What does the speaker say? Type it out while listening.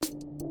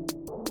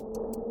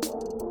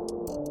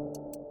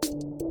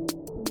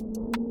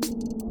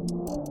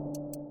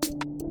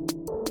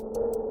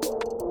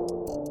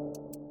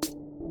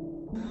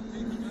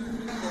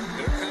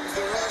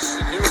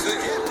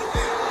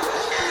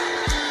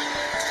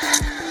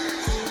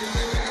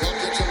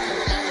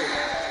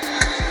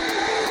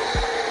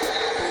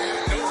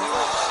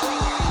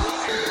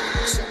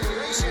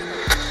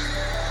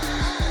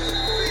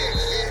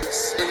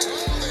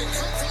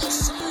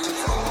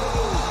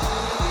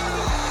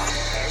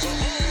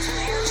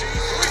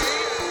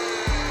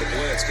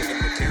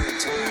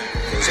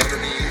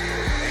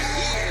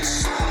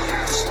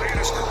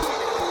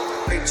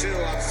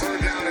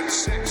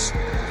6.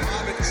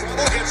 Bob in trouble.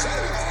 Gets it.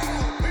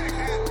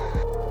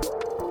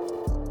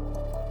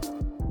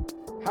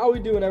 How we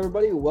doing,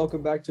 everybody?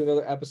 Welcome back to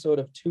another episode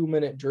of 2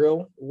 Minute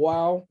Drill.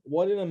 Wow,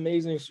 what an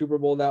amazing Super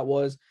Bowl that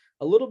was.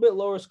 A little bit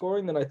lower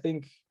scoring than I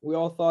think we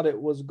all thought it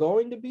was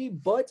going to be,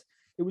 but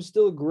it was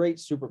still a great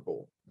Super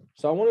Bowl.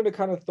 So I wanted to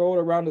kind of throw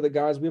it around to the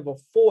guys. We have a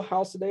full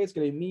house today. It's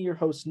going to be me, your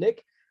host,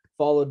 Nick,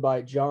 followed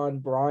by John,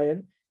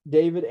 Brian,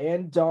 David,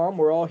 and Dom.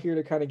 We're all here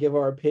to kind of give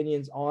our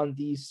opinions on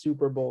the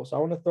Super Bowl. So I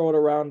want to throw it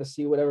around to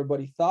see what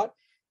everybody thought.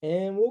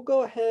 And we'll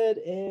go ahead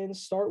and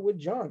start with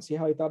John, see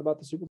how he thought about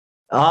the Super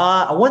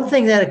Bowl. One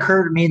thing that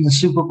occurred to me in the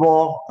Super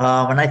Bowl,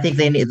 and I think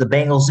the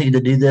Bengals need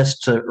to do this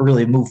to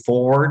really move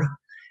forward.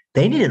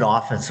 They need an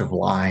offensive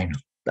line.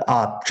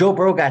 Joe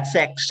Burrow got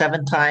sacked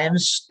 7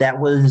 times. That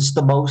was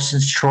the most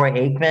since Troy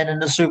Aikman in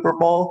the Super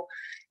Bowl.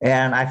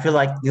 And I feel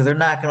like they're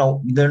not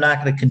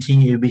gonna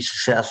continue to be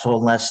successful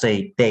unless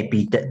they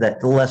fix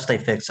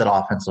that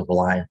offensive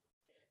line.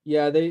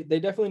 Yeah, they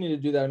definitely need to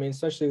do that. I mean,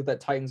 especially with that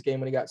Titans game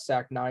when he got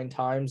sacked 9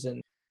 times,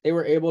 and they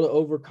were able to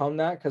overcome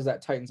that because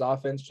that Titans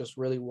offense just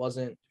really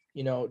wasn't,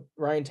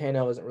 Ryan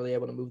Tannehill isn't really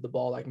able to move the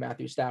ball like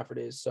Matthew Stafford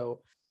is. So,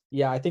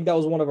 yeah, I think that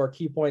was one of our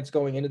key points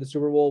going into the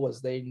Super Bowl was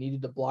they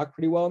needed to block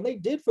pretty well, and they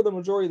did for the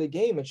majority of the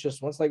game. It's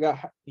just once they got,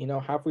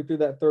 halfway through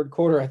that third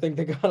quarter, I think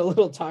they got a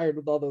little tired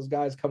with all those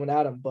guys coming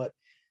at them. But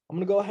I'm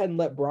going to go ahead and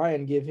let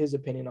Brian give his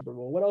opinion on the Super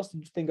Bowl. What else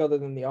did you think other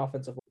than the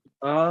offensive?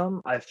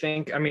 I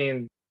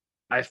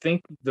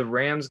think the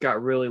Rams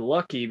got really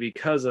lucky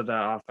because of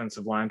that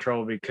offensive line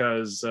trouble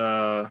because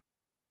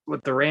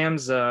with the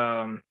Rams,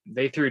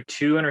 they threw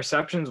 2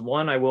 interceptions.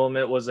 One, I will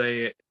admit, was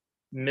a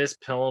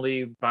missed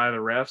penalty by the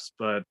refs,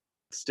 but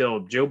still,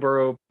 Joe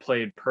Burrow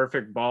played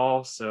perfect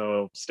ball.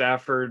 So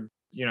Stafford,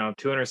 2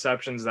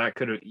 interceptions, that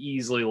could have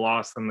easily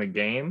lost them the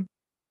game.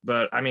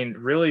 But, I mean,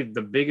 really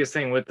the biggest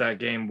thing with that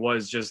game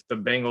was just the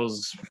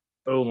Bengals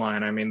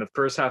O-line. I mean, the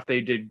first half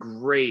they did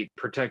great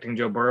protecting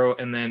Joe Burrow,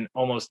 and then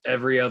almost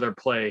every other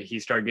play he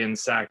started getting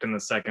sacked in the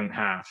second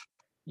half.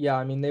 Yeah,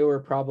 I mean, they were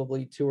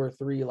probably 2 or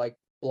 3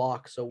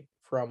 blocks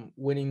from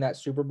winning that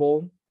Super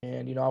Bowl.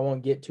 And, I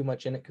won't get too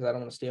much in it because I don't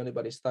want to steal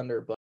anybody's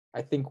thunder, but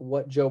I think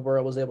what Joe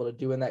Burrow was able to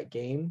do in that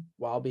game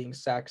while being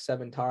sacked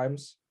 7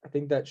 times, I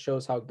think that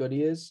shows how good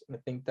he is. And I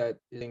think that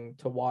is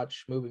to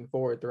watch moving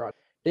forward throughout.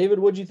 David,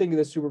 what do you think of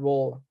the Super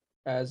Bowl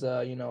as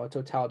a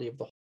totality of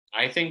the whole?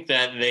 I think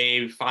that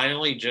they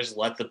finally just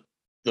let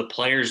the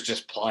players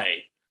just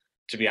play,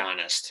 to be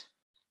honest.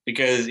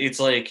 Because it's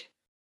like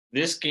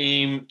this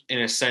game,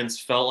 in a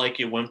sense, felt like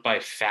it went by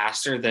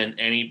faster than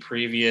any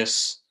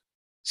previous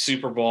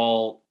Super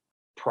Bowl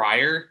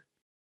prior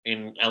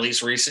in at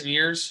least recent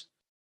years.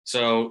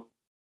 So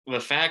the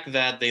fact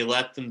that they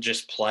let them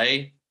just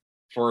play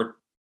for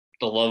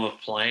the love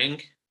of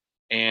playing,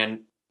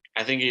 and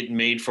I think it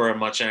made for a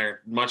much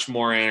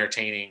more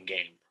entertaining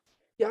game.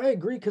 Yeah, I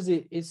agree because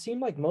it seemed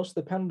like most of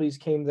the penalties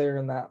came there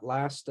in that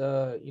last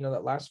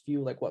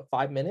few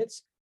 5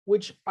 minutes,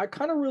 which I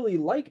kind of really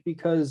like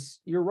because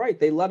you're right,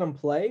 they let them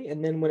play,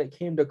 and then when it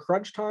came to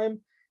crunch time,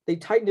 they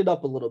tightened it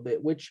up a little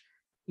bit, which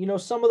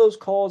some of those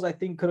calls I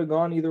think could have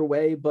gone either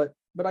way, but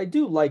I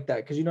do like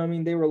that because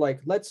they were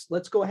like, let's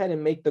go ahead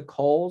and make the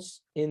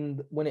calls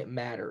in when it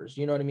matters.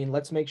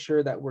 Let's make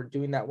sure that we're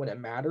doing that when it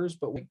matters.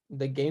 But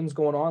the game's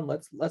going on,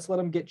 let's let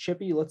them get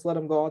chippy. Let's let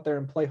them go out there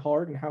and play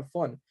hard and have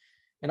fun.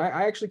 And I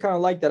actually kind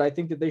of like that. I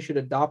think that they should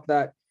adopt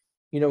that,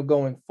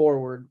 going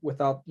forward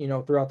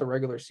throughout the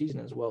regular season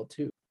as well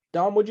too.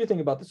 Dom, what do you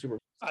think about the Super Bowl?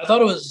 I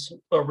thought it was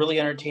a really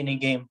entertaining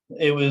game.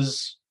 It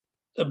was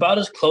about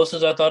as close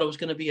as I thought it was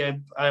going to be.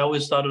 I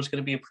always thought it was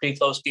going to be a pretty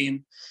close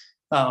game.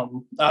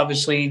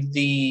 Obviously,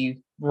 the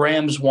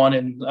Rams won,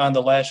 and on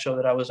the last show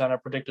that I was on, I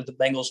predicted the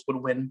Bengals would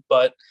win.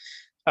 But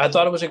I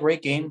thought it was a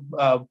great game.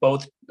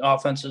 Both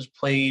offenses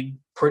played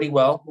pretty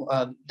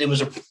well. It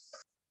was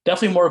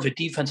definitely more of a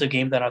defensive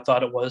game than I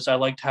thought it was. I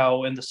liked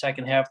how in the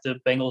second half the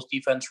Bengals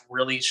defense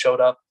really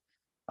showed up.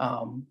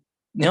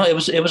 It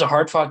was a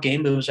hard fought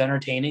game. It was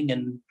entertaining,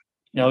 and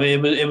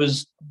it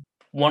was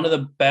one of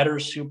the better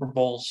Super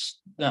Bowls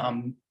at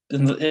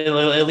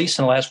least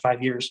in the last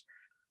 5 years.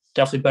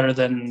 Definitely better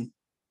than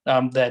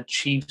that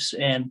Chiefs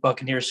and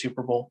Buccaneers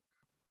Super Bowl.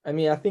 I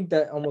mean, I think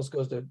that almost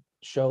goes to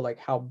show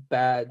how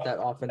bad that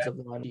offensive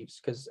line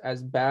is, because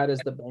as bad as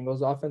the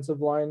Bengals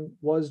offensive line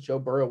was, Joe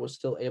Burrow was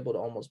still able to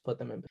almost put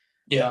them in.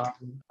 Yeah.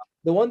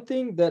 The one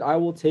thing that I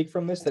will take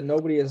from this that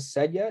nobody has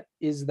said yet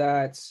is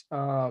that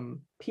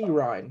P.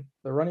 Ryan,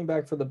 the running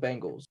back for the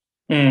Bengals,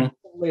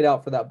 laid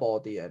out for that ball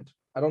at the end.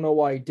 I don't know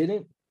why he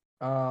didn't.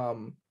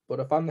 But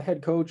if I'm the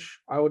head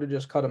coach, I would have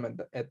just cut him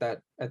at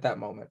that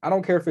moment. I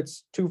don't care if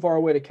it's too far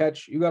away to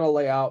catch. You got to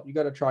lay out. You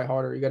got to try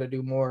harder. You got to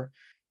do more.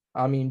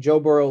 I mean, Joe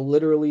Burrow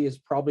literally is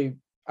probably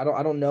I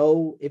don't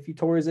know if he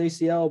tore his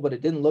ACL, but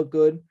it didn't look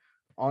good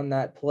on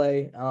that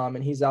play.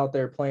 And he's out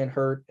there playing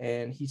hurt,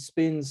 and he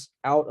spins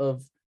out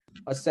of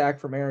a sack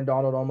from Aaron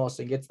Donald almost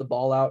and gets the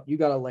ball out. You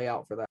got to lay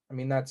out for that. I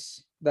mean,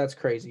 that's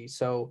crazy.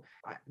 So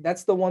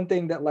that's the one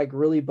thing that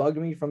really bugged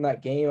me from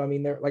that game. I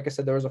mean, like I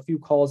said, there was a few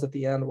calls at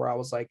the end where I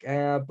was like,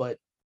 but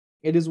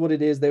it is what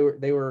it is. They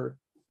were,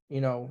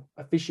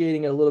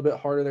 officiating it a little bit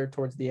harder there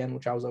towards the end,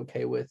 which I was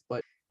okay with.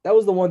 But that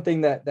was the one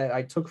thing that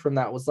I took from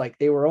that was like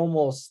they were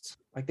almost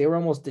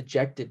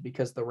dejected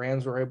because the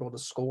Rams were able to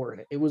score,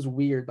 and it was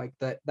weird. Like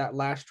that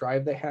last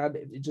drive they had,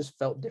 it just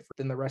felt different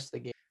than the rest of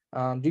the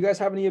game. Do you guys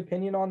have any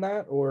opinion on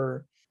that?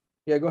 Or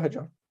yeah, go ahead,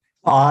 John.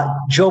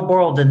 Joe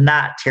Burrow did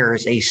not tear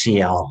his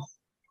ACL.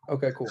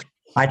 Okay, cool.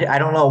 I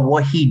don't know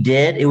what he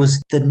did. It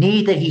was the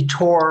knee that he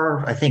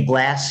tore, I think,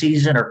 last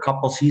season or a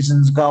couple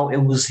seasons ago.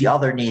 It was the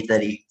other knee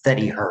that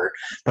he hurt,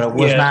 but it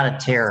was not a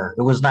tear.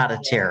 It was not a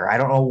tear. I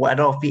don't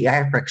know if he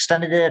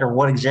hyperextended it or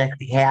what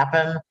exactly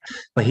happened,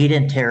 but he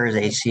didn't tear his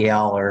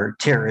ACL or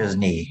tear his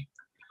knee.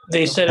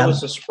 They said it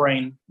was a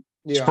sprain.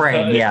 Yeah.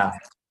 Sprain, yeah.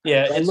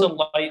 Yeah, it's a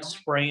light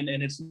sprain,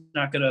 and it's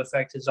not going to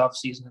affect his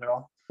offseason at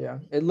all. Yeah,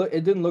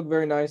 it didn't look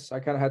very nice. I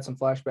kind of had some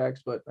flashbacks,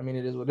 but I mean,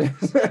 it is what it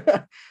is.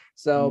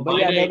 So, but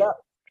yeah, no,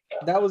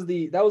 that was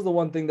the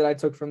one thing that I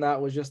took from that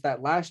was just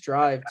that last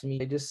drive. To me,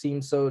 they just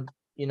seemed so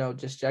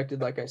dejected,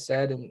 like I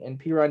said, and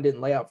Perine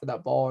didn't lay out for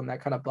that ball, and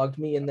that kind of bugged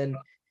me. And then,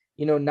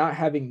 not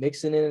having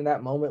Mixon in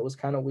that moment was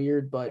kind of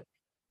weird. But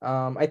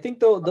I think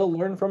they'll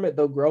learn from it.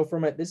 They'll grow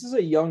from it. This is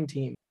a young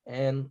team,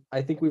 and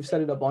I think we've said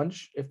it a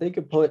bunch. If they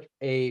could put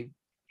a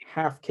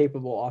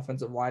half-capable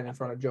offensive line in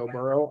front of Joe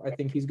Burrow, I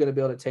think he's going to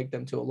be able to take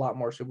them to a lot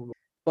more Super Bowl.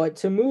 But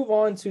to move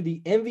on to the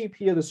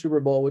MVP of the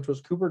Super Bowl, which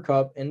was Cooper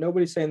Kupp, and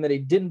nobody's saying that he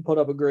didn't put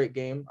up a great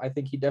game. I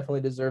think he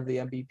definitely deserved the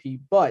MVP.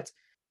 But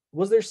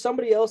was there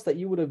somebody else that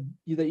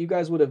you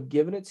guys would have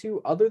given it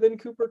to other than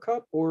Cooper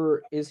Kupp,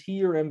 or is he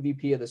your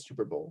MVP of the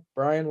Super Bowl?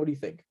 Brian, what do you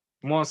think?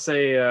 I won't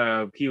say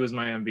he was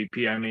my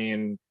MVP. I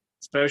mean,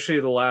 especially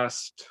the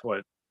last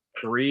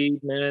 3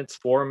 minutes,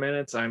 4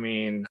 minutes. I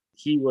mean,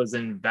 he was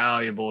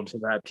invaluable to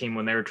that team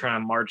when they were trying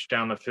to march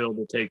down the field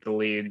to take the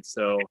lead.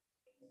 So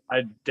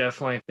I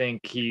definitely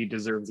think he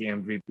deserves the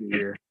MVP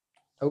here.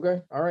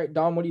 Okay. All right.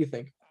 Dom, what do you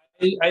think?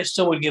 I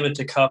still would give it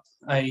to Kupp.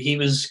 He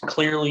was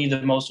clearly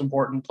the most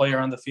important player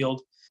on the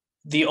field.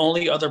 The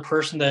only other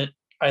person that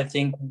I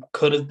think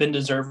could have been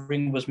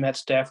deserving was Matt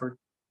Stafford.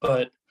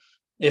 But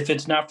if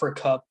it's not for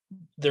Kupp,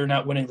 they're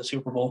not winning the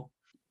Super Bowl.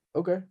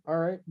 Okay. All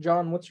right.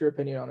 John, what's your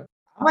opinion on it?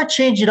 I'm going to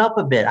change it up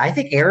a bit. I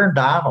think Aaron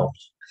Donald.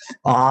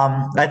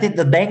 I think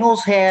the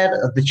Bengals had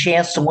the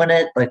chance to win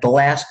it like the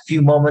last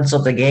few moments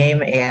of the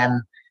game,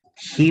 and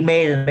he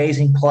made an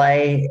amazing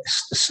play,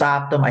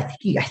 stopped them. I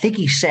think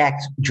he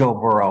sacked Joe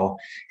Burrow,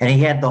 and he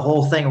had the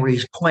whole thing where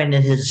he's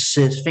pointing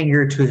his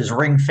finger to his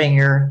ring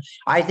finger.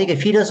 I think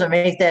if he doesn't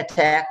make that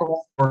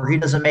tackle or he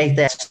doesn't make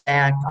that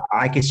sack,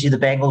 I could see the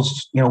Bengals,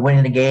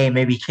 winning the game,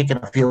 maybe kicking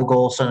a field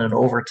goal, sending it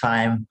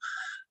overtime.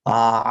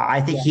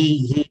 I think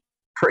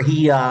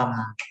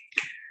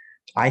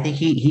I think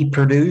he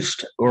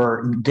produced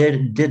or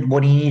did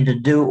what he needed to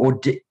do, or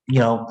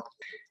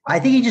I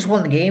think he just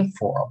won the game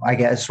for him, I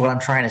guess is what I'm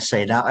trying to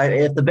say. Now,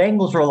 if the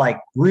Bengals were like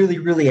really,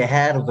 really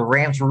ahead, or the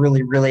Rams were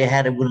really, really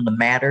ahead, it wouldn't have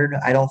mattered.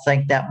 I don't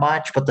think that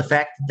much. But the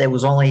fact that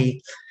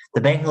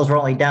the Bengals were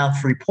only down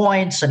 3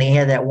 points, and he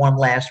had that one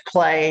last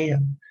play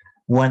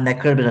when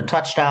that could have been a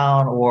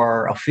touchdown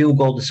or a field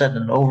goal to send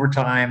in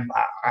overtime,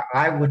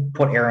 I would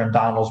put Aaron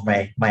Donald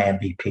as my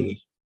MVP.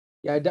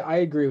 Yeah, I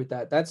agree with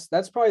that.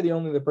 That's probably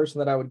the person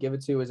that I would give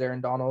it to is Aaron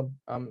Donald.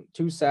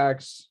 2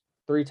 sacks,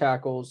 3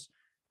 tackles.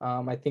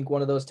 I think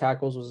one of those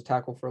tackles was a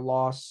tackle for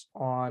loss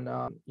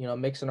on,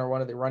 Mixon or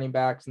one of the running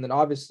backs. And then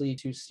obviously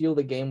to seal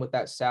the game with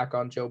that sack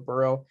on Joe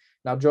Burrow.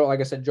 Now,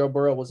 like I said, Joe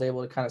Burrow was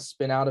able to kind of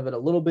spin out of it a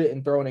little bit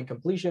and throw an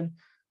incompletion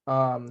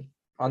on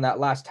that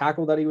last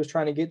tackle that he was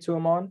trying to get to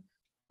him on.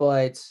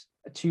 But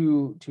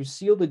to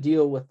seal the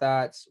deal with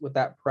that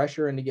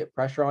pressure and to get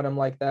pressure on him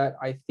like that,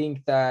 I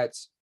think that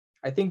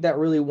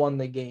really won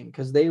the game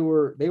because they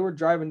were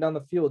driving down the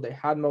field. They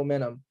had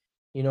momentum.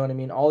 You know what I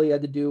mean? All he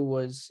had to do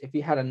was, if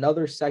he had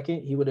another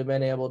second, he would have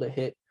been able to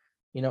hit,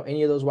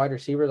 any of those wide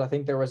receivers. I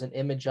think there was an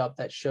image up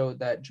that showed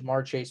that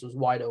Jamar Chase was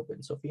wide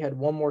open. So if he had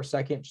one more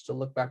second just to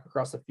look back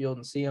across the field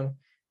and see him,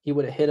 he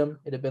would have hit him.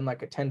 It'd have been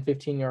like a 10,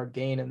 15-yard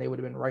gain, and they would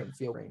have been right in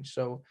field range.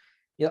 So,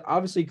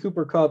 obviously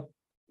Cooper Kupp,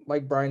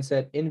 like Brian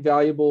said,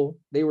 invaluable.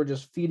 They were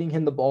just feeding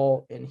him the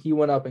ball, and he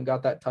went up and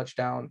got that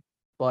touchdown.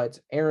 But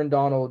Aaron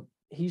Donald,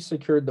 he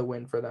secured the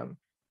win for them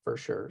for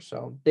sure.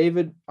 So,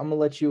 David, I'm going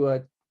to let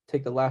you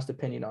take the last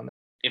opinion on that.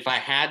 If I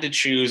had to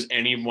choose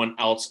anyone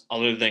else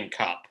other than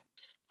Kupp,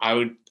 I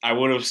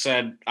would have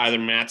said either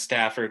Matt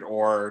Stafford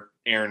or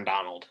Aaron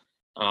Donald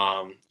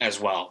as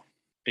well,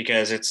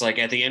 because it's like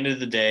at the end of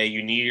the day,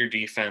 you need your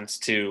defense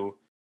to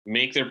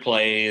make their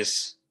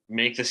plays,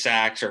 make the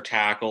sacks or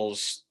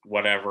tackles,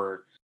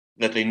 whatever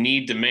that they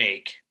need to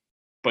make,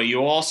 but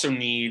you also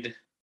need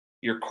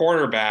your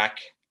quarterback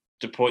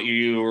to put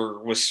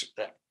you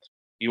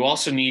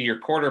also need your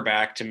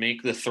quarterback to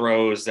make the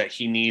throws that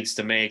he needs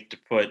to make to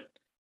put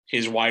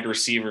his wide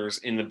receivers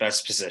in the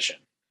best position.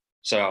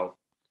 So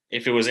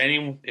if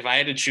I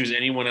had to choose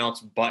anyone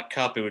else but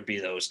Kupp, it would be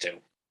those two.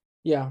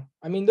 Yeah.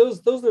 I mean, those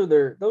are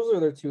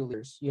their 2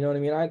 leaders. You know what I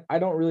mean? I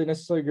don't really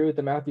necessarily agree with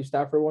the Matthew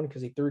Stafford one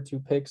because he threw 2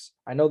 picks.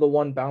 I know the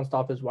one bounced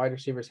off his wide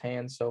receiver's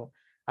hands. So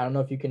I don't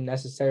know if you can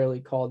necessarily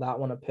call that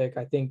one a pick.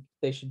 I think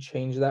they should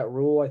change that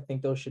rule. I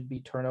think those should be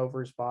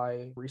turnovers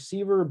by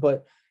receiver,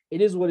 but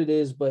it is what it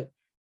is. But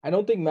I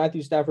don't think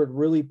Matthew Stafford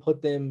really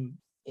put them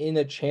in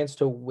a chance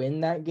to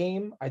win that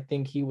game. I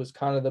think he was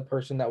kind of the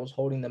person that was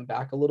holding them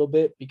back a little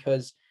bit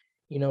because,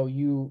 you know,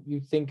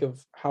 you think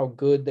of how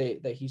good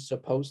that he's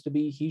supposed to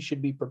be. He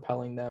should be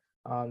propelling them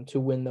to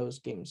win those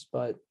games.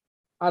 But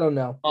I don't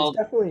know.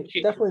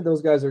 It's definitely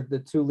those guys are the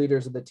two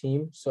leaders of the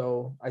team.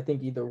 So I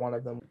think either one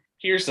of them.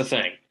 Here's the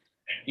thing.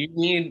 You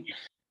need,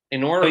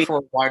 in order for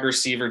a wide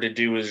receiver to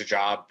do his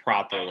job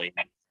properly,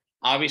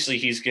 obviously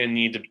he's going to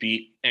need to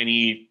beat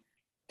any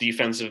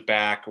defensive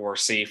back or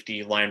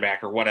safety,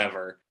 linebacker,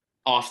 whatever,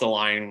 off the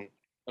line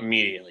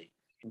immediately.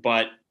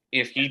 But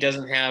if he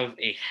doesn't have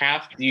a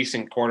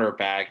half-decent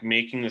quarterback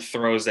making the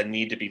throws that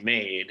need to be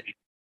made,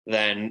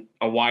 then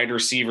a wide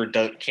receiver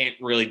can't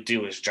really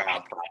do his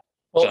job.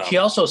 Well, he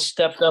also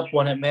stepped up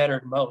when it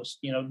mattered most.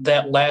 You know,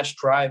 that last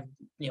drive,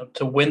 you know,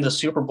 to win the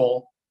Super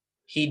Bowl,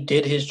 he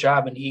did his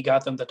job and he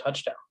got them the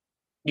touchdown.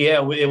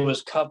 Yeah, it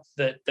was Kupp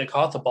that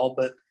caught the ball,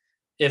 but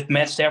if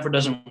Matt Stafford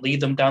doesn't lead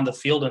them down the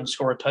field and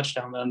score a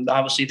touchdown, then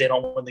obviously they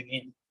don't win the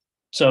game.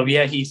 So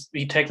yeah, he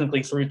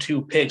technically threw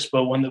 2 picks,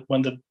 but when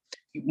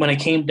it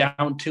came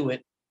down to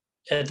it,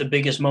 at the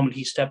biggest moment,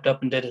 he stepped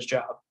up and did his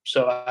job.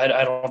 So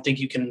I don't think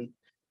you can,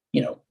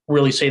 you know,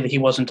 really say that he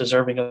wasn't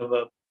deserving of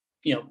a,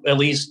 you know, at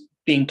least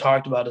being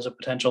talked about as a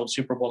potential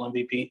Super Bowl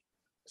MVP.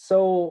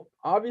 So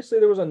obviously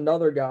there was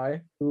another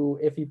guy who,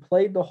 if he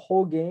played the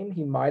whole game,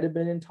 he might have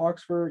been in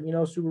talks for, you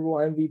know, Super Bowl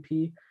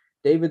MVP.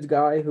 David's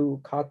guy who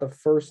caught the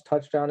first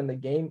touchdown in the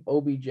game,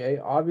 OBJ.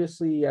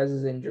 Obviously he has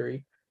his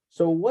injury.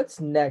 So what's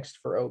next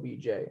for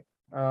OBJ?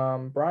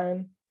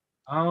 Brian?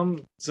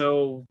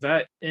 So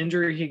that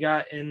injury he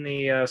got in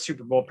the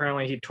Super Bowl,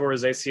 apparently he tore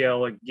his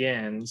ACL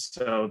again.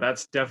 So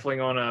that's definitely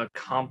going to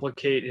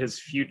complicate his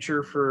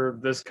future for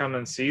this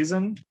coming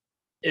season.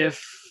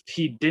 If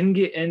he didn't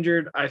get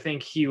injured, I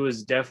think he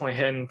was definitely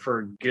heading for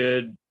a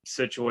good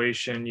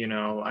situation. You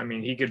know, I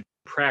mean, he could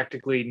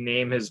practically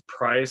name his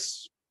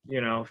price, you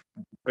know,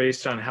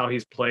 based on how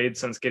he's played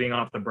since getting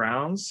off the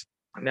Browns.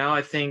 Now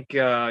I think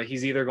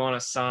he's either going to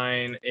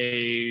sign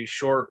a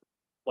short,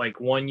 like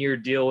 1-year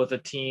deal with a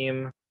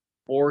team,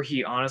 or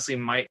he honestly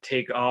might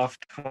take off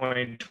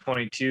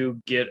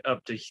 2022, get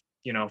up to,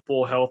 you know,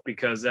 full health,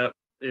 because that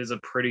is a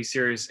pretty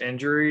serious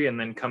injury, and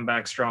then come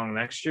back strong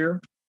next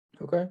year.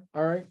 Okay.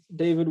 All right.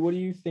 David, what do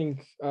you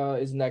think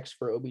is next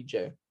for OBJ?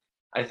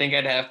 I think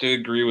I'd have to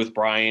agree with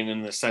Brian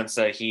in the sense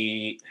that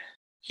he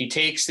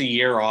takes the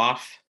year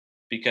off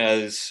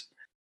because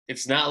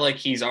it's not like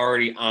he's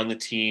already on the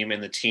team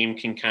and the team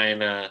can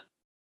kind of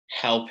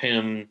help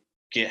him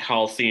get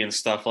healthy and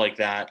stuff like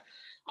that.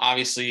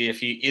 Obviously, if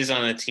he is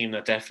on a team,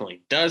 that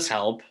definitely does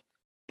help,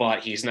 but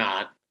he's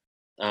not.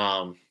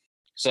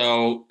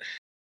 So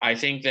I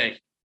think that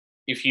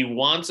if he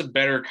wants a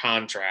better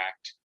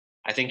contract,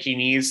 I think he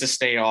needs to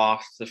stay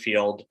off the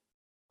field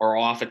or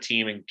off a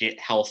team and get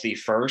healthy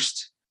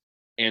first,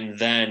 and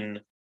then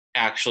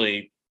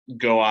actually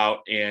go out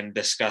and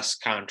discuss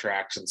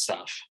contracts and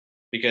stuff.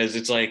 Because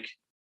it's like,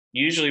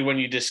 usually when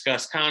you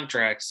discuss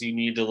contracts, you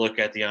need to look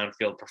at the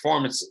on-field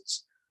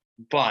performances.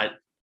 But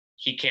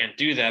he can't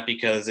do that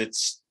because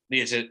it's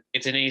an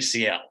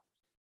ACL.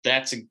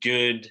 That's a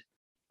good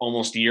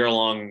almost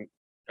year-long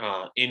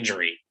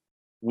injury,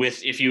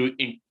 with if you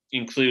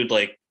include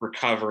like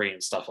recovery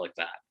and stuff like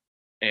that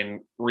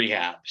and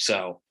rehab.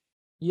 So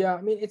yeah,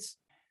 I mean, it's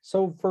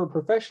so for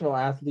professional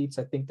athletes,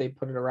 I think they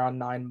put it around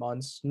 9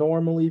 months.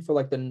 Normally for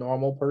like the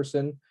normal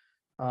person,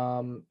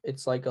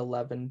 it's like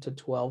 11 to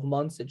 12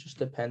 months. It just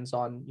depends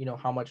on, you know,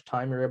 how much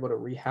time you're able to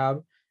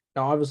rehab.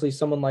 Now, obviously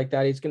someone like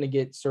that, he's going to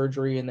get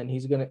surgery and then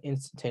he's going to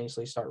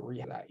instantaneously start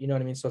rehab. You know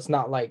what I mean? So it's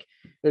not like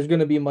there's going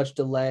to be much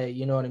delay.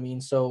 You know what I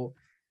mean? So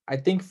I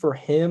think for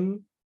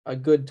him, a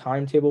good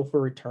timetable for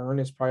return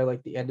is probably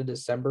like the end of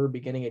December,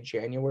 beginning of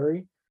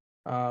January.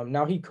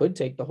 Now he could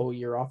take the whole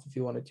year off if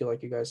he wanted to,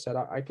 like you guys said.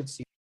 I could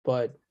see,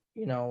 but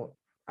you know,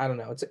 I don't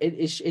know.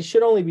 It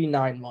should only be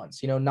 9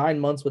 months. You know, 9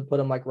 months would put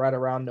him like right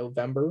around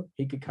November.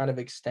 He could kind of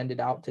extend it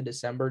out to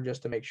December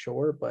just to make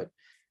sure. But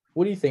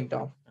what do you think,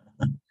 Dom?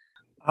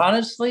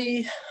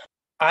 Honestly,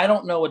 I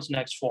don't know what's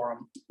next for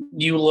him.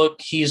 You look,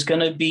 he's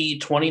going to be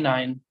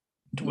 29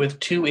 with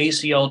 2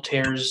 ACL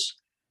tears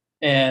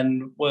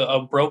and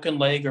a broken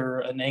leg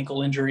or an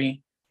ankle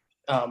injury.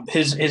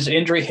 His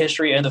injury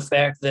history and the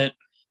fact that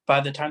by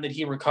the time that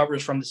he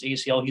recovers from this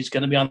ACL, he's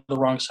going to be on the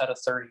wrong side of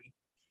 30.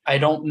 I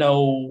don't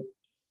know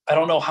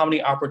how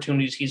many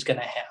opportunities he's going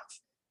to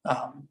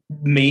have.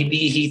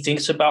 Maybe he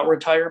thinks about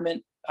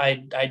retirement.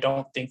 I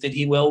don't think that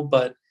he will,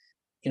 but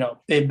you know,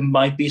 it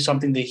might be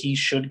something that he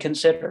should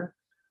consider.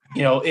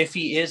 You know, if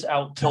he is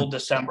out till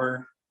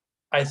December,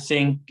 I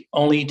think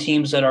only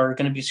teams that are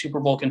going to be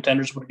Super Bowl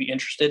contenders would be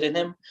interested in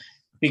him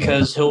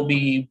because he'll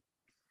be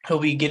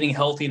getting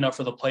healthy enough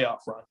for the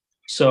playoff run.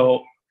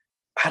 So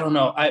I don't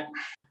know. I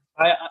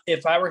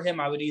if I were him,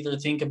 I would either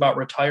think about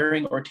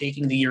retiring or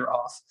taking the year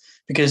off,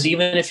 because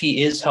even if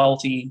he is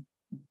healthy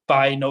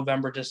by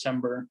November,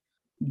 December,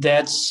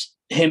 that's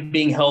him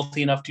being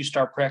healthy enough to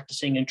start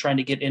practicing and trying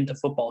to get into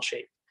football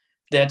shape.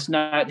 That's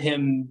not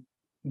him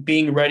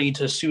being ready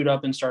to suit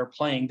up and start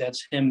playing.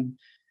 That's him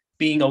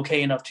being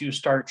okay enough to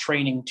start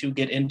training to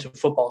get into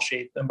football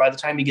shape. And by the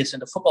time he gets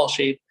into football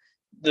shape,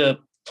 the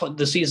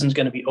season's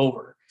going to be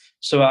over.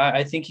 So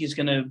I think he's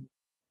going to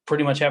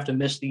pretty much have to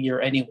miss the year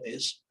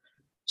anyways.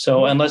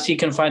 So unless he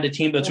can find a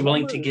team that's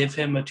willing to give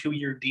him a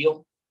 2-year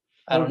deal,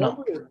 I don't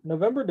know.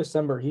 November,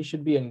 December, he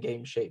should be in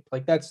game shape.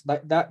 Like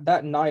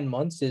that 9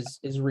 months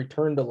is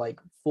returned to like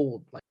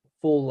full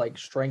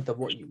strength of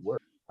what you were.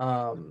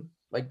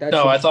 Like that.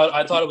 No, I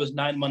thought it was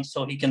 9 months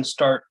till he can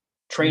start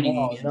training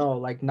again. No,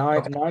 like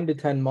 9 to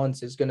 10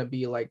 months is gonna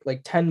be like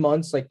 10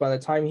 months. Like by the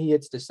time he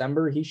hits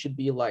December, he should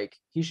be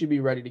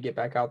ready to get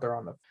back out there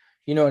on the,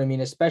 you know what I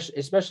mean?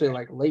 Especially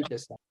like late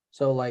December.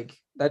 So like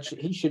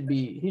he should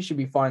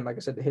be fine, like I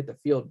said, to hit the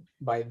field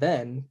by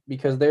then,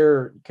 because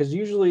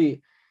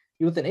usually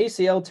with an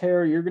ACL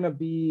tear, you're gonna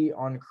be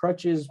on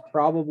crutches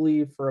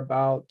probably for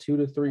about 2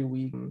 to 3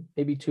 weeks,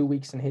 maybe 2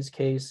 weeks in his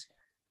case.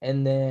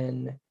 And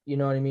then, you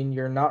know what I mean,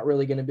 you're not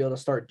really going to be able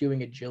to start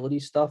doing agility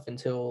stuff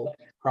until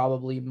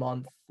probably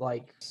month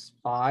like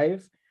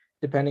 5,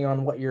 depending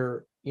on what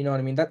you're, you know what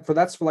I mean?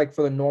 That's for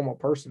the normal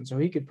person. So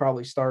he could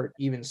probably start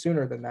even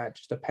sooner than that.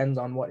 Just depends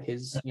on what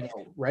his,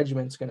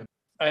 regiment's going to be.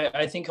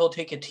 I think he'll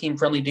take a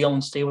team-friendly deal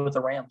and stay with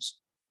the Rams.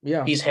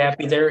 Yeah. He's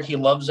happy there. He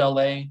loves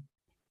LA.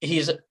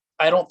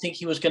 I don't think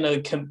he was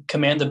going to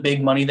command the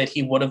big money that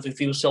he would have if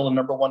he was still a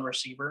number 1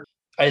 receiver.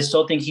 I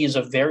still think he's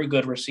a very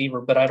good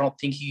receiver, but I don't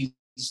think he's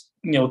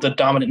the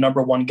dominant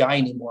number 1 guy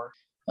anymore.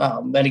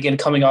 And again,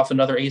 coming off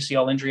another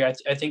ACL injury, I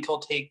think he'll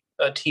take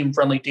a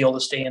team-friendly deal to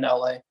stay in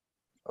LA.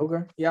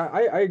 Okay. Yeah,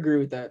 I agree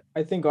with that.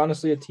 I think,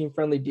 honestly, a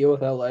team-friendly deal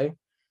with LA,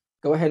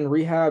 go ahead and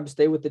rehab,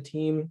 stay with the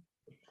team.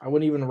 I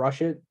wouldn't even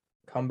rush it.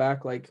 Come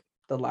back like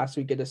the last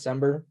week of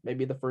December,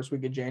 maybe the first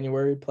week of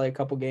January, play a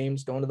couple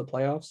games, go into the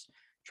playoffs,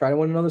 try to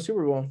win another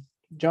Super Bowl.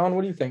 John,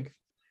 what do you think?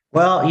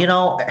 Well,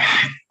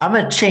 I'm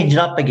going to change it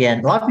up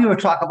again. A lot of people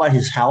talk about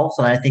his health,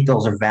 and I think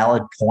those are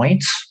valid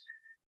points.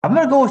 I'm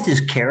going to go with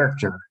his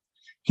character.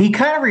 He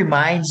kind of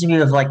reminds me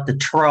of like the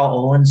Terrell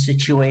Owens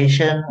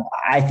situation.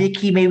 I think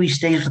he maybe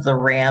stays with the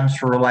Rams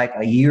for like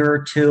a year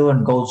or two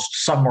and goes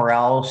somewhere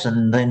else,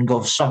 and then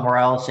goes somewhere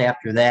else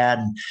after that,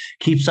 and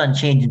keeps on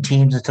changing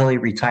teams until he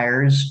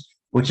retires,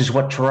 which is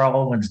what Terrell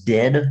Owens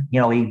did.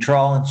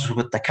 Terrell Owens was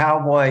with the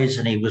Cowboys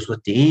and he was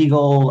with the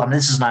Eagles. I mean,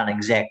 this is not an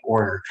exact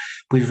order,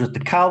 but he was with the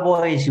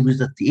Cowboys. He was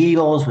with the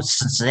Eagles, with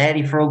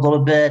Cincinnati for a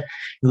little bit.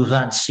 He was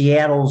on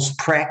Seattle's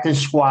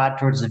practice squad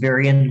towards the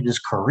very end of his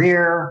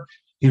career.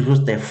 He was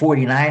with the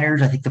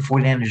 49ers. I think the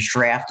 49ers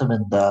drafted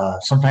him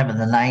sometime in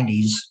the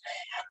 90s.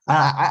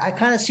 I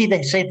kind of see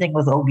the same thing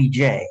with OBJ.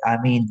 I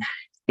mean,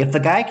 even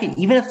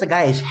if the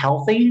guy is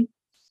healthy,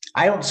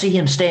 I don't see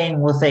him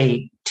staying with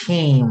a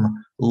team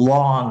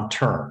long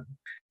term.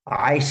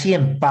 I see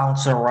him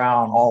bouncing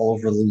around all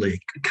over the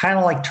league, kind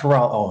of like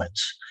Terrell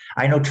Owens.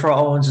 I know Terrell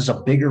Owens is a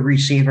bigger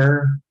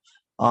receiver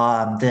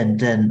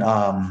than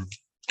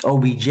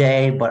OBJ,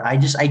 but I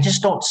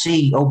just don't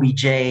see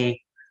OBJ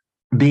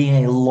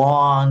being a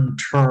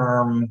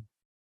long-term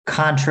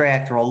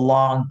contract or a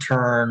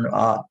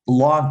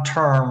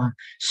long-term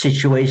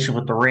situation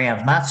with the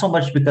Rams. Not so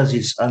much because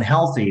he's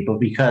unhealthy, but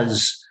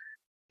because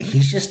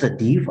he's just a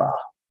diva.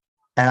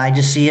 And I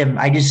just see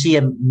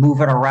him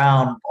moving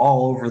around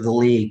all over the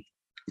league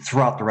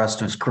throughout the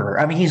rest of his career.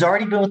 I mean, he's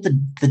already been with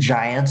the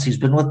Giants. He's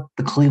been with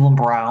the Cleveland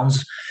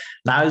Browns.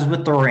 Now he's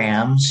with the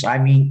Rams. I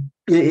mean,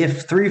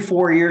 if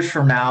 3-4 years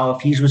from now,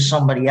 if he's with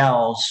somebody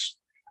else,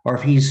 or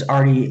if he's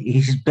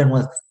been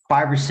with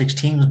 5 or 6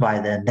 teams by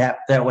then, that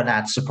would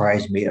not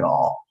surprise me at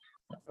all.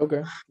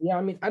 Okay. Yeah,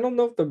 I mean, I don't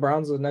know if the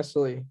Browns are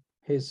necessarily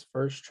his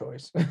first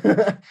choice.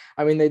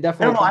 I mean, they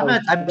definitely.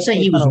 I'm saying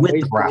he was with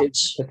the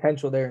Browns.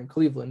 Potential there in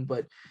Cleveland,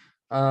 but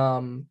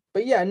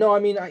yeah, no, I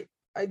mean,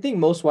 I think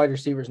most wide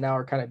receivers now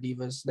are kind of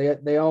divas.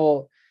 They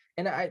all,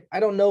 and I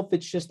don't know if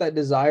it's just that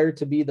desire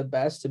to be the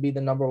best, to be the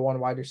number 1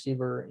 wide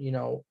receiver,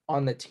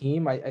 on the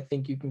team. I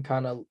think you can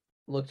kind of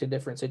look to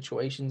different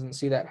situations and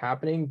see that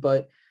happening,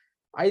 but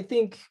I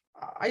think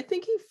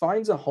he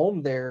finds a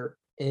home there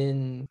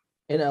in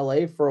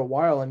LA for a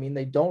while. I mean,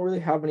 they don't really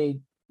have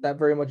that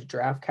very much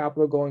draft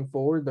capital going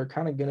forward. They're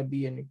kind of going to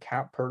be in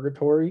cap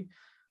purgatory.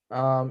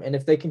 And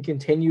if they can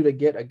continue to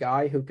get a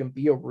guy who can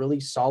be a really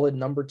solid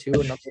number 2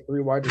 or number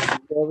 3 wide receiver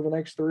over the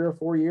next 3 or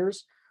 4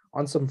 years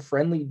on some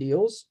friendly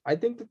deals, I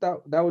think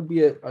that would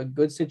be a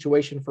good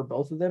situation for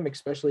both of them,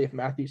 especially if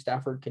Matthew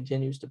Stafford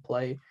continues to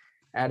play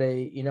at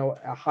a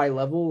high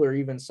level, or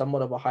even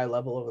somewhat of a high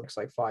level over the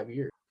next 5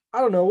 years. I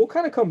don't know. We'll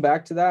kind of come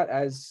back to that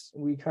as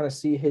we kind of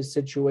see his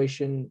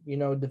situation,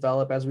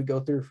 develop as we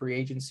go through free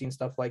agency and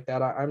stuff like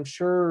that. I'm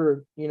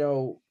sure,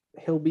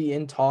 he'll be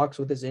in talks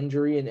with his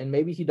injury, and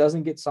maybe he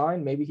doesn't get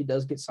signed. Maybe he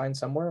does get signed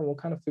somewhere, and we'll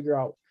kind of figure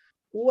out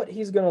what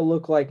he's going to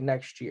look like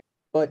next year.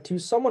 But to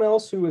someone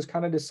else who is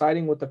kind of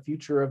deciding what the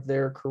future of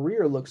their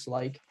career looks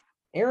like,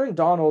 Aaron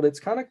Donald, it's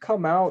kind of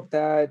come out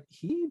that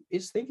he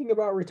is thinking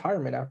about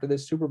retirement after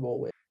this Super Bowl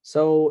win.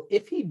 So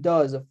if he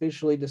does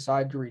officially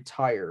decide to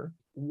retire,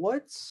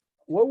 what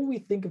will we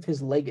think of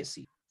his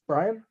legacy,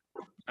 Brian?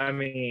 I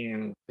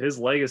mean, his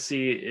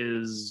legacy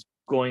is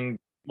going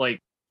like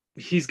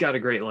he's got a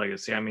great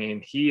legacy. I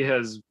mean, he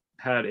has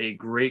had a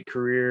great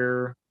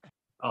career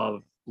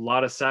of a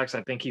lot of sacks.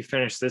 I think he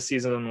finished this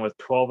season with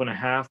 12 and a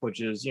half,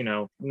 which is,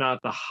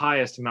 not the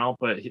highest amount,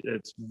 but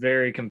it's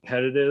very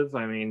competitive.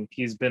 I mean,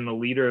 he's been the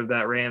leader of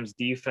that Rams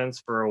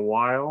defense for a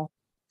while.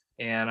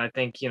 And I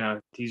think,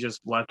 he's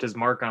just left his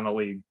mark on the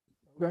league.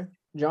 Okay.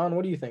 John,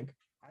 what do you think?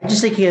 I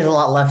just think he has a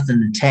lot left in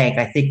the tank.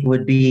 I think it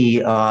would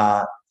be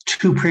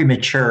too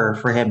premature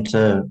for him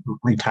to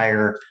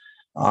retire.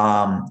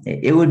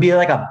 It would be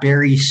like a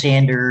Barry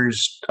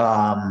Sanders,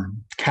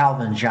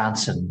 Calvin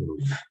Johnson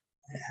move.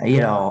 I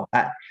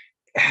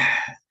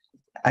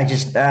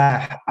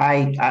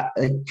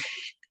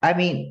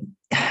mean,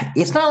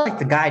 it's not like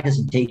the guy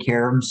doesn't take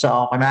care of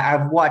himself. I mean,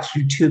 I've watched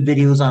YouTube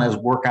videos on his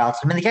workouts.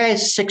 I mean, the guy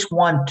is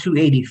 6'1",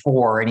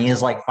 284, and he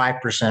has like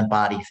 5%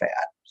 body fat.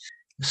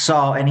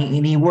 So, and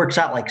he works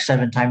out like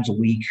 7 times a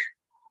week.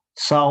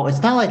 So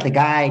it's not like the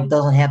guy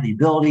doesn't have the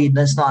ability.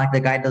 It's not like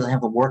the guy doesn't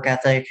have the work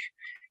ethic.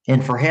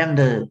 And for him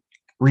to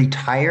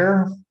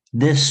retire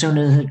this soon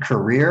in his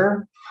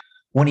career,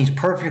 when he's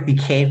perfectly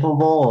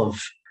capable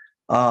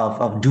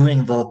of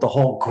doing the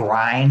whole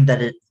grind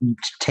that it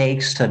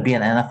takes to be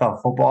an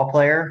NFL football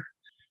player,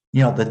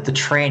 the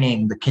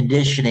training, the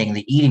conditioning,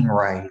 the eating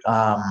right,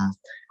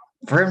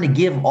 for him to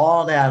give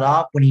all that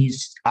up when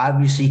he's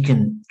obviously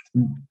can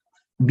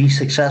be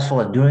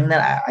successful at doing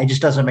that,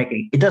 it doesn't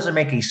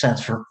make any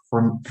sense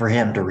for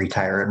him to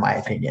retire, in my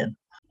opinion.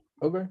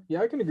 Okay.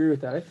 Yeah, I can agree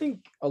with that. I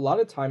think a lot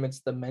of time it's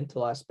the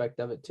mental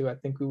aspect of it too. I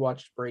think we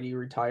watched Brady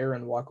retire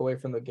and walk away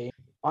from the game.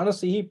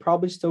 Honestly, he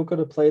probably still could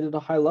have played at a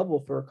high level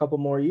for a couple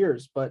more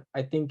years, but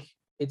I think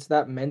it's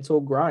that mental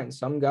grind.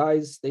 Some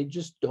guys, they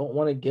just don't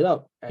want to get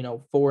up,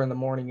 4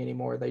 a.m.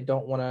 anymore. They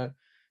don't want to,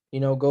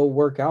 go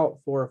work out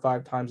 4 or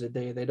 5 times a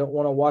day. They don't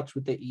want to watch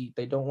what they eat.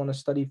 They don't want to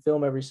study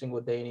film every single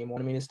day anymore.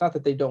 I mean, it's not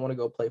that they don't want to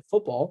go play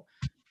football,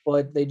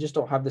 but they just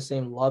don't have the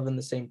same love and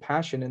the same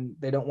passion, and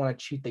they don't want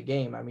to cheat the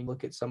game. I mean,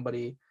 look at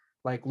somebody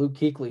like Luke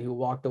Kuechly, who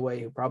walked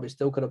away, who probably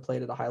still could have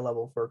played at a high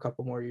level for a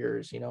couple more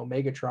years,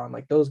 Megatron,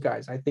 like those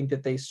guys. I think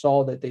that they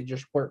saw that they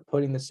just weren't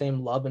putting the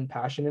same love and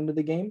passion into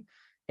the game.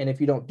 And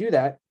if you don't do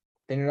that,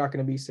 then you're not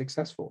going to be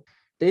successful.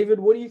 David,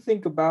 what do you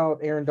think about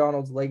Aaron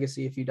Donald's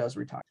legacy if he does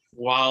retire?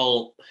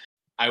 While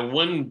I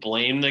wouldn't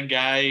blame the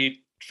guy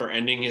for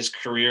ending his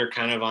career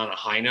kind of on a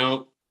high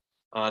note,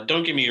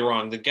 don't get me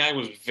wrong, the guy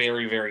was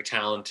very, very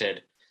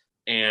talented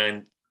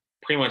and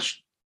pretty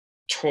much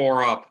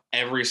tore up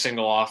every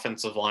single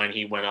offensive line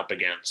he went up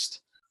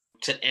against.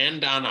 To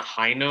end on a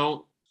high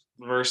note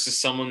versus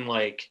someone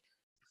like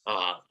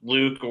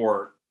Luke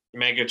or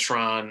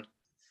Megatron,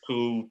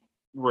 who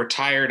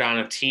retired on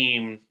a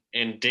team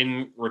and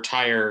didn't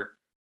retire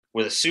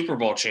with a Super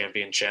Bowl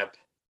championship,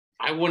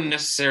 I wouldn't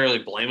necessarily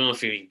blame him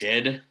if he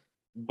did,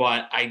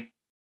 but I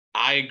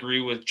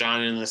agree with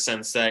John in the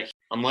sense that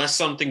unless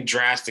something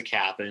drastic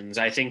happens,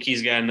 I think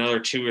he's got another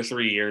 2 or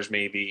 3 years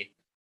maybe.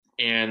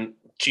 And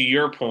to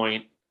your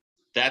point,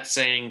 that's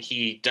saying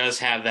he does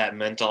have that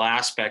mental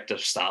aspect of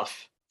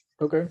stuff.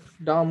 Okay.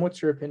 Dom,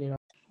 what's your opinion on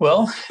that?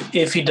 Well,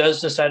 if he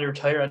does decide to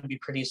retire, I'd be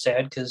pretty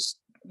sad because,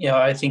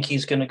 I think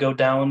he's going to go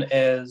down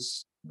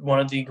as one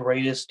of the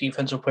greatest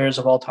defensive players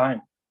of all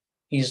time.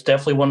 He's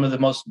definitely one of the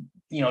most,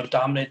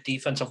 dominant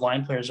defensive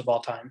line players of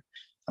all time.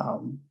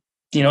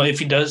 If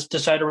he does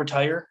decide to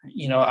retire,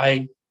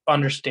 I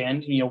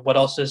understand, what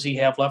else does he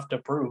have left to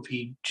prove?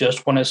 He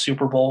just won a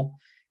Super Bowl.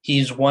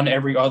 He's won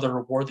every other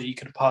award that you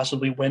could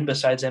possibly win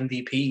besides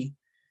MVP.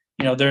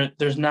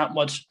 There's not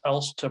much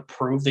else to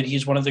prove that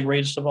he's one of the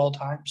greatest of all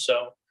time.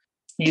 So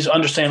he's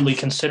understandably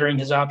considering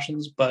his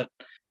options, but,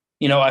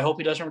 I hope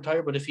he doesn't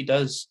retire. But if he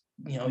does,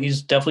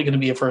 he's definitely going to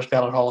be a first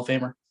ballot Hall of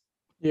Famer.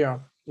 Yeah,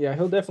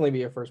 he'll definitely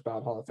be a first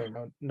ballot Hall of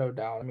Famer, no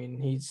doubt. I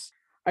mean,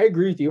 I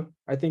agree with you.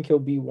 I think he'll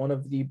be one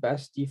of the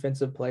best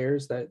defensive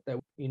players that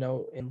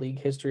in league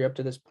history up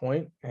to this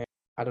point. And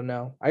I don't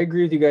know. I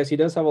agree with you guys. He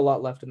does have a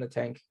lot left in the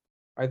tank.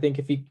 I think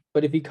if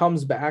he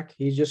comes back,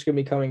 he's just going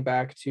to be coming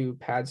back to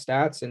pad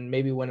stats and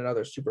maybe win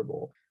another Super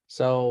Bowl.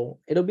 So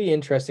it'll be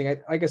interesting.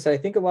 Like I said, I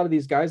think a lot of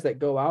these guys that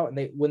go out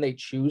and when they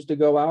choose to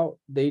go out,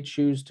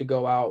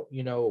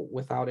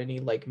 without any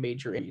like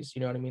major injuries.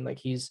 You know what I mean? Like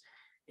his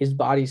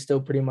body's still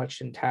pretty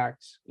much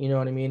intact. You know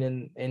what I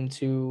mean? And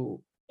to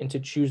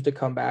choose to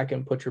come back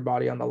and put your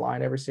body on the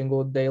line every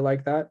single day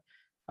like that,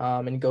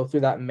 and go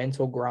through that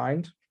mental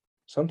grind.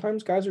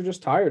 Sometimes guys are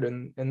just tired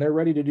and they're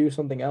ready to do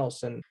something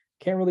else, and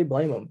can't really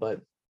blame them.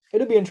 But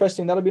it'll be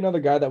interesting. That'll be another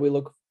guy that we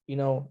look,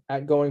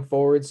 at going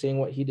forward, seeing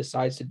what he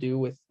decides to do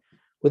with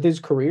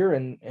his career.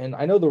 And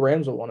I know the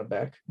Rams will want him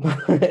back.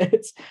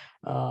 It's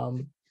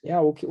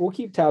we'll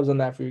keep tabs on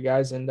that for you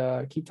guys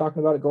and keep talking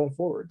about it going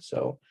forward.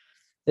 So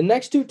the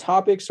next 2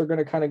 topics are going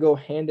to kind of go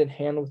hand in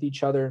hand with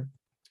each other.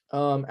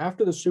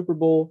 After the Super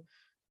Bowl,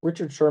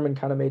 Richard Sherman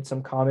kind of made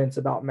some comments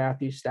about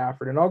Matthew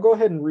Stafford, and I'll go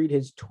ahead and read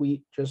his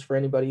tweet just for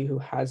anybody who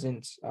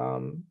hasn't,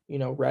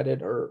 read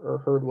it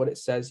or heard what it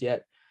says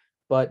yet.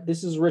 But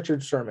this is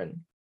Richard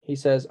Sherman. He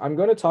says, "I'm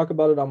going to talk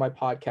about it on my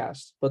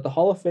podcast, but the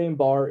Hall of Fame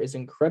bar is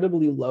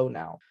incredibly low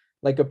now,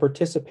 like a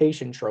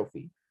participation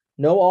trophy.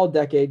 No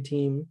all-decade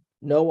team,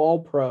 no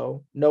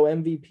all-pro, no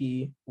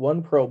MVP,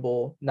 one Pro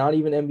Bowl, not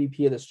even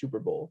MVP of the Super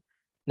Bowl.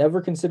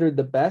 Never considered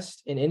the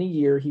best in any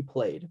year he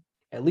played.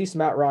 At least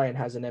Matt Ryan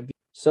has an MVP."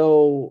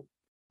 So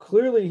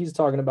clearly he's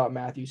talking about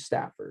Matthew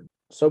Stafford.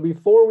 So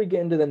before we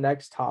get into the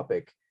next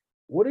topic,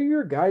 what are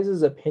your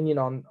guys' opinion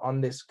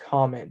on this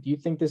comment? Do you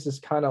think this is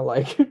kind of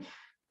like,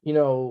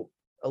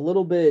 a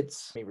little bit,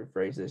 let me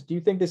rephrase this. Do you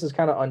think this is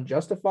kind of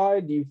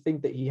unjustified? Do you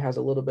think that he has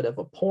a little bit of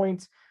a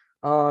point?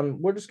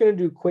 We're just going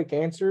to do quick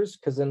answers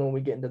because then when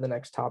we get into the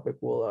next topic,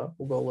 we'll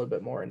go a little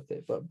bit more into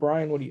it. But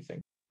Brian, what do you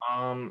think?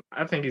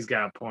 I think he's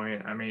got a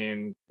point. I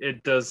mean,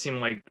 it does seem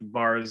like the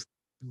bar's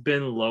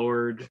been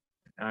lowered.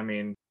 I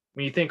mean,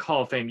 when you think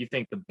Hall of Fame, you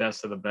think the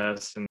best of the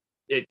best, and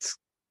it's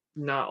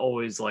not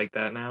always like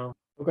that now.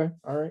 Okay.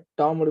 All right.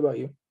 Dom, what about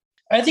you?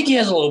 I think he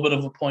has a little bit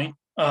of a point.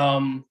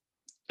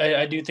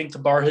 I do think the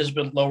bar has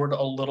been lowered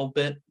a little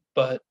bit,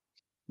 but,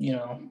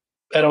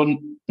 I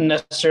don't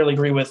necessarily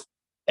agree with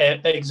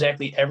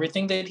exactly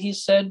everything that he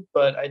said,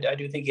 but I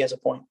do think he has a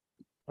point.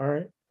 All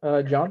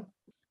right. John?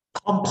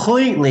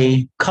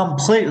 Completely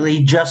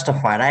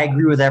justified. I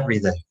agree with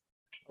everything.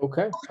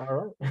 Okay.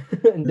 All right.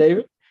 And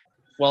David?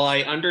 Well,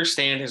 I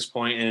understand his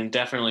point and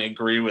definitely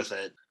agree with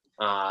it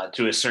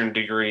to a certain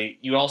degree.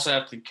 You also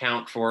have to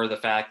account for the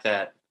fact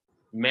that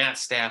Matt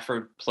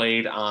Stafford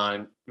played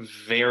on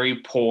very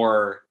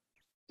poor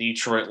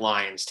Detroit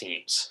Lions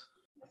teams.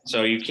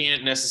 So you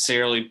can't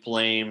necessarily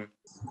blame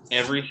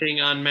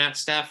everything on Matt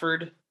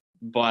Stafford,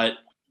 but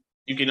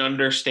you can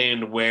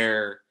understand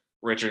where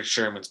Richard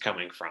Sherman's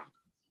coming from.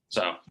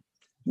 So,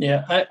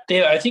 yeah,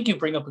 Dave, I think you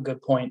bring up a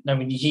good point. I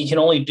mean, he can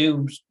only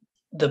do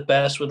the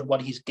best with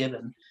what he's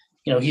given.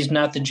 He's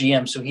not the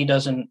GM, so he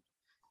doesn't,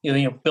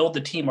 build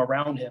the team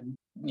around him.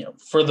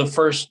 For the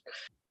first,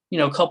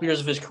 couple years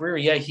of his career,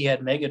 yeah, he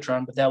had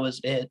Megatron, but that was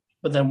it.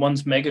 But then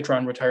once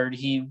Megatron retired,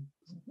 he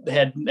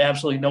had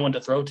absolutely no one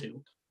to throw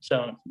to.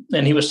 So,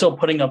 and he was still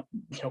putting up,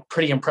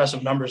 pretty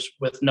impressive numbers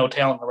with no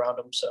talent around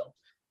him. So,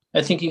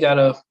 I think you got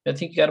a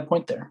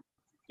point there.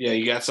 Yeah,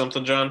 you got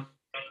something, John?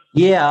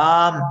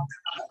 Yeah,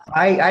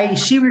 I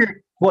see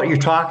what you're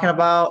talking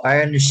about.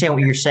 I understand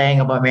what you're saying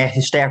about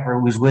Matthew Stafford,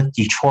 who was with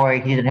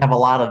Detroit. He didn't have a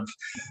lot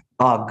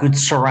of good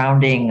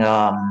surrounding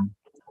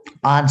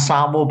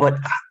ensemble. But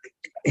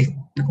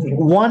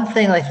one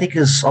thing I think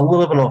is a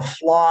little bit of a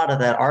flaw to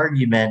that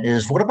argument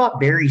is, what about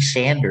Barry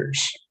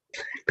Sanders?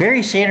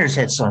 Barry Sanders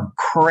had some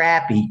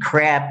crappy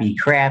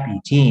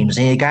teams.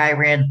 And the guy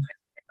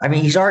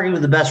he's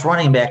arguably the best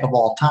running back of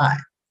all time.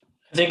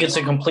 I think it's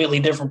a completely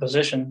different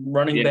position.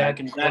 Running back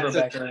and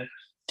quarterback are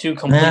two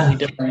completely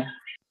different.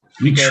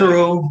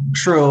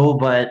 True,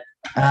 but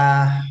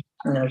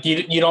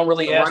you don't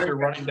really ask your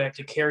running back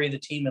to carry the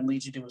team and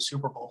lead you to a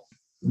Super Bowl.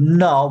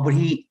 No, but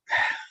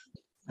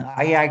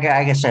I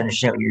guess I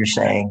understand what you're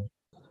saying.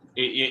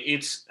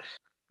 It's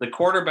the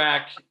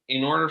quarterback.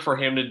 In order for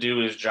him to do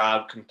his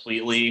job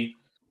completely,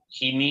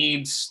 he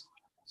needs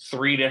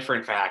three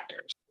different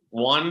factors.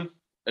 One,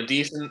 a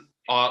decent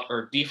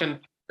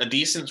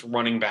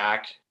running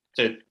back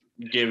to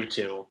give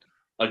to,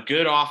 a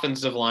good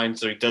offensive line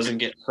so he doesn't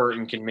get hurt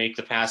and can make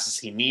the passes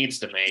he needs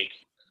to make,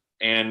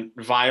 and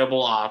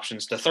viable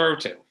options to throw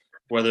to,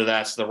 whether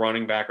that's the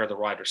running back or the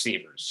wide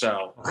receivers.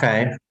 So,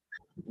 okay.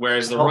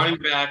 Whereas the running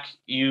back,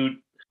 you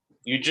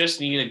just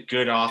need a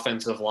good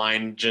offensive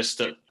line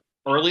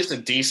or at least a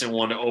decent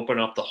one to open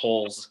up the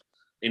holes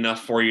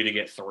enough for you to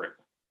get through.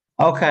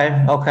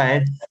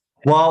 Okay.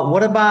 Well,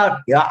 what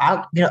about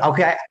I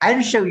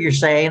understand what you're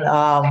saying.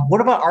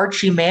 What about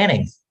Archie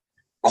Manning,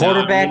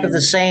 quarterback of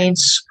the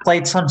Saints,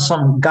 played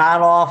some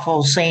god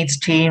awful Saints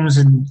teams,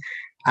 and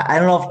I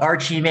don't know if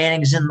Archie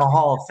Manning's in the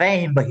Hall of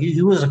Fame, but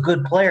he was a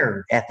good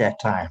player at that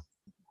time.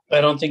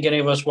 I don't think any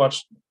of us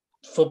watched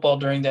football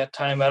during that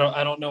time. I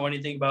don't know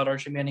anything about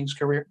Archie Manning's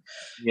career.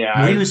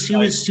 Yeah, he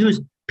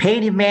was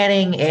Peyton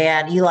Manning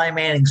and Eli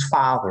Manning's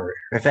father,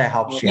 if that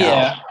helps you out.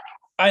 Yeah,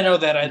 I know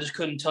that. I just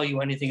couldn't tell you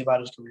anything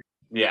about his career.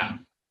 Yeah,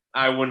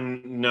 I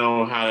wouldn't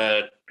know how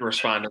to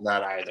respond to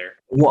that either.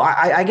 Well,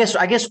 I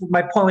guess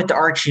my point with the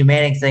Archie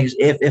Manning thing is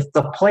if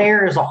the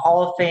player is a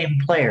Hall of Fame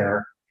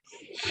player,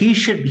 he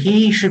should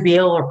be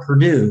able to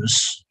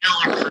produce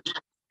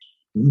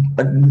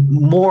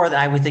more than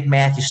I would think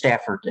Matthew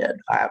Stafford did.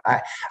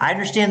 I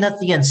understand that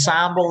the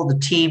ensemble of the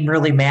team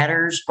really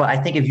matters, but I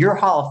think if you're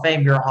Hall of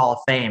Fame, you're a Hall of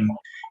Fame,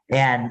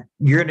 and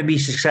you're going to be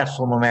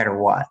successful no matter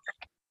what.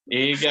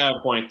 You got a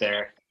point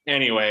there.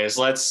 Anyways,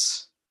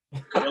 let's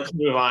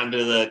move on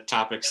to the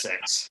topic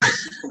 6.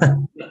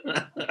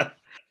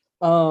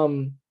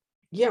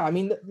 Yeah, I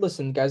mean,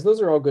 listen, guys,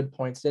 those are all good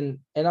points, and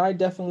I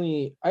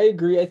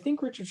agree. I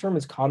think Richard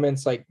Sherman's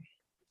comments, like,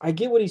 I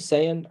get what he's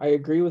saying. I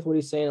agree with what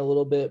he's saying a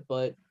little bit,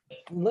 but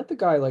let the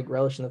guy like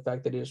relish in the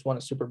fact that he just won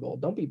a Super Bowl.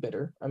 Don't be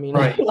bitter. I mean,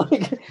 Right.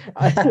 like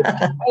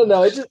I don't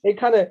know. It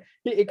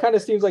kind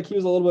of seems like he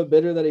was a little bit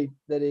bitter that he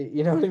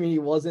you know what I mean, he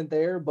wasn't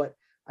there. But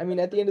I mean,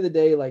 at the end of the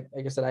day, like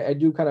I said, I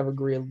do kind of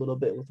agree a little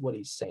bit with what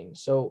he's saying.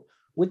 So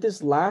with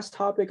this last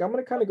topic, I'm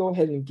gonna kind of go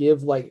ahead and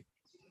give like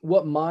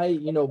what my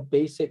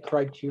basic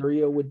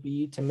criteria would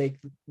be to make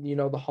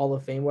the Hall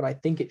of Fame, what I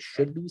think it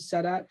should be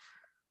set at.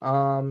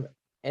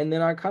 And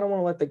then I kind of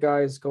want to let the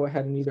guys go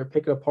ahead and either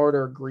pick it apart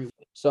or agree.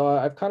 So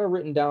I've kind of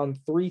written down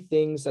 3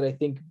 things that I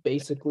think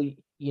basically,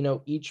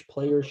 each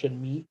player should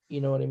meet.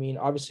 You know what I mean?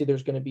 Obviously,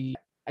 there's going to be,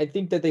 I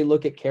think that they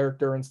look at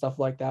character and stuff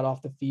like that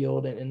off the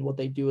field and what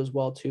they do as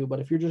well, too. But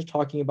if you're just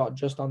talking about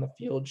just on the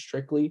field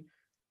strictly,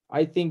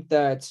 I think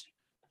that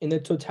in the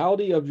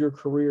totality of your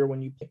career,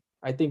 when you pick,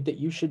 I think that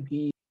you should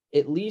be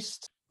at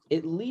least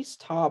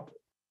top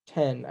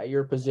 10 at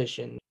your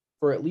position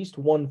for at least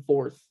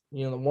 1/4,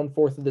 the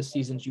 1/4 of the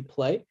seasons you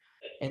play.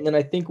 And then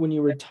I think when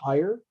you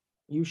retire,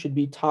 you should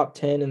be top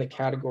 10 in the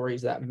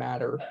categories that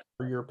matter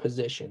for your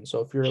position.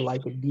 So if you're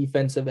like a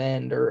defensive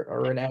end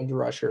or an edge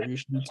rusher, you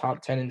should be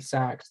top 10 in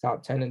sacks,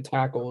 top 10 in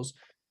tackles,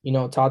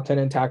 top 10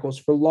 in tackles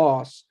for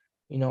loss.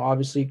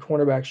 Obviously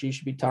cornerbacks, you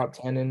should be top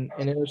 10 in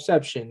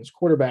interceptions,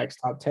 quarterbacks,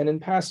 top 10 in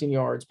passing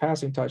yards,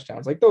 passing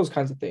touchdowns, like those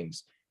kinds of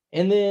things.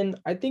 And then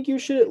I think you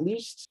should at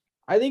least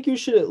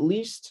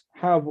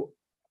have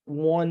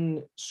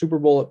one Super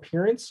Bowl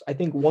appearance. I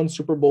think one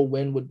Super Bowl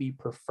win would be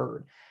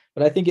preferred,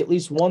 but I think at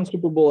least one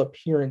Super Bowl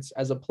appearance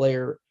as a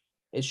player,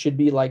 it should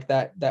be like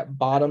that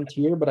bottom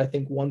tier. But I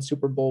think one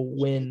Super Bowl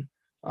win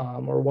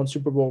or one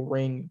Super Bowl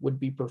ring would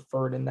be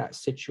preferred in that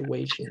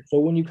situation. So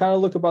when you kind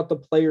of look about the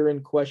player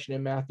in question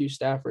in Matthew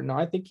Stafford, now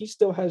I think he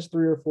still has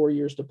 3 or 4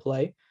 years to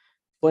play,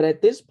 but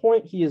at this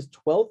point he is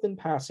 12th in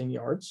passing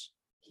yards.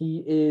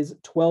 He is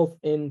 12th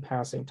in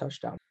passing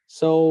touchdowns.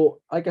 So,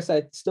 like I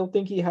said, I still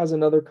think he has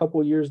another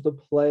couple years to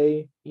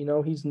play.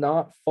 He's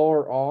not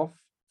far off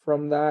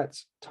from that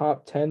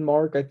top 10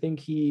 mark. I think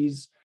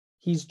he's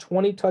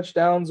 20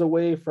 touchdowns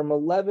away from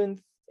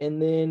 11th,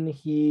 and then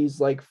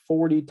he's like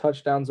 40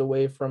 touchdowns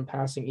away from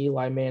passing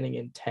Eli Manning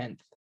in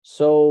 10th.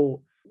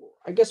 So,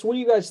 I guess what do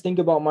you guys think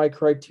about my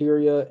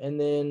criteria? And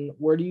then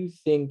where do you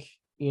think,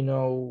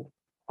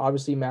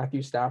 obviously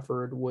Matthew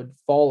Stafford would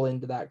fall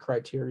into that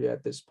criteria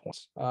at this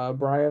point?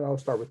 Brian, I'll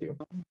start with you.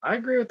 I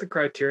agree with the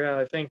criteria.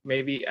 I think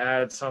maybe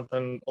add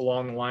something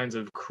along the lines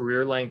of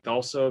career length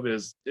also,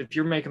 because if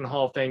you're making the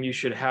Hall of Fame, you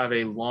should have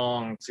a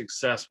long,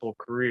 successful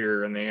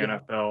career in the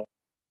NFL.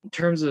 In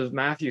terms of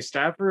Matthew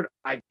Stafford,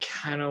 I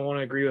kind of want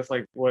to agree with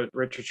like what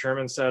Richard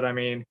Sherman said. I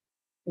mean,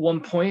 one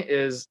point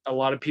is a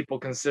lot of people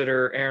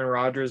consider Aaron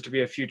Rodgers to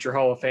be a future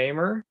Hall of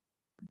Famer.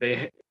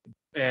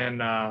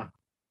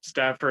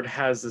 Stafford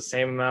has the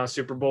same amount of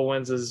Super Bowl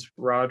wins as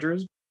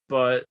Rodgers,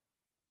 but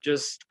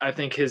just I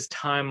think his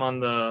time on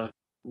the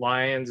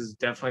Lions is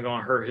definitely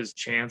going to hurt his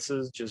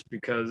chances just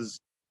because,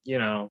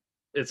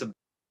 it's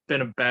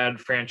been a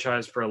bad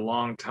franchise for a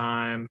long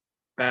time.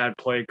 Bad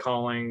play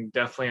calling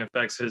definitely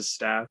affects his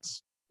stats.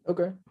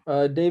 Okay.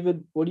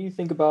 David, what do you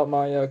think about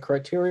my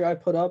criteria I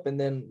put up? And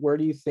then where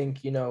do you think,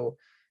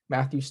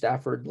 Matthew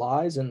Stafford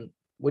lies? And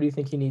what do you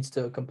think he needs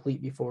to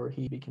complete before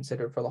he be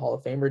considered for the Hall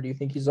of Fame? Or do you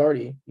think he's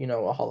already,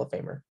 a Hall of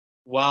Famer?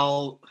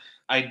 Well,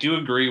 I do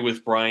agree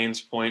with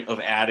Brian's point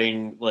of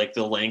adding like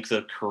the length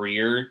of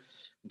career,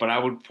 but I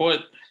would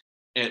put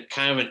it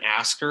kind of an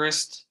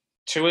asterisk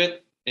to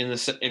it and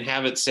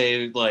have it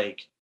say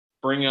like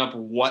bring up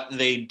what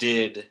they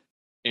did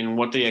and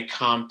what they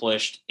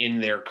accomplished in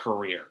their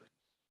career.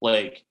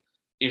 Like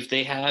if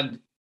they had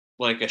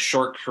like a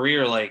short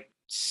career, like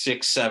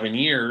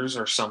 6-7 years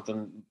or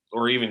something,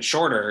 or even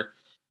shorter,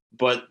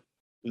 but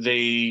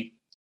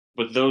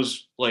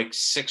those like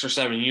 6 or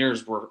 7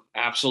 years were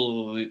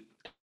absolutely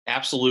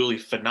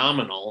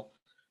phenomenal,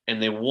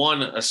 and they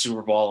won a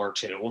Super Bowl or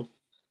 2,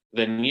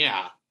 then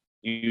yeah,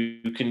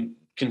 you can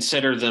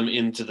consider them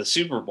into the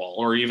Super Bowl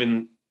or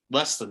even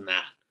less than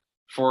that.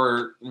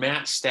 For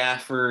Matt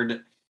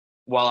Stafford,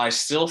 while I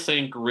still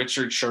think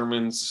Richard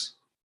Sherman's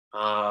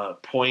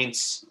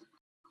points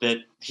that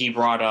he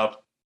brought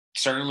up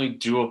certainly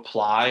do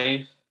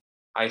apply,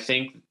 I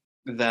think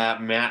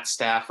that Matt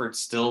Stafford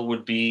still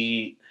would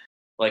be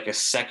like a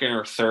second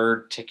or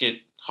third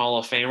ticket Hall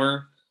of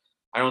Famer.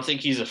 I don't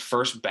think he's a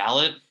first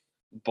ballot,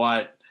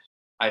 but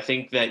I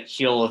think that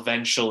he'll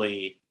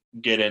eventually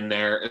get in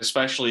there,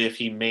 especially if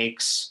he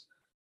makes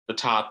the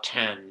top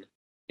 10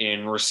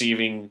 in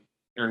receiving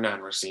or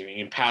non-receiving,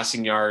 in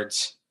passing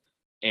yards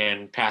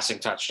and passing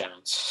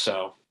touchdowns.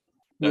 So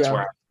that's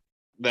where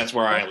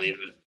I leave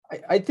it.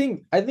 I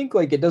think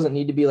like it doesn't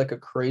need to be like a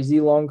crazy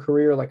long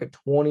career, like a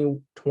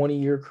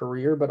 20-year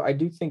career, but I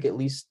do think at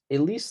least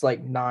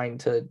like 9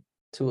 to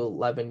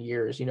 11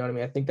 years. You know what I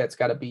mean? I think that's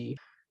got to be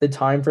the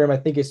time frame. I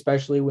think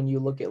especially when you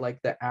look at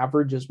like the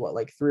average is what,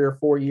 like 3 or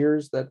 4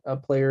 years that a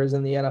player is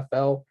in the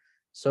NFL.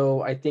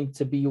 So I think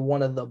to be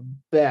one of the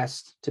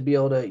best, to be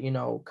able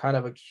to, kind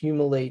of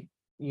accumulate,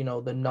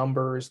 the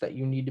numbers that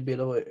you need to be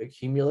able to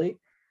accumulate,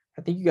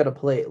 I think you got to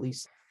play at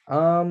least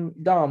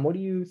Dom, what do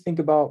you think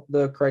about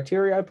the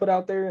criteria I put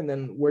out there, and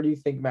then where do you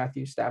think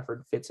Matthew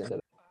Stafford fits into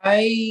that?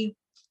 I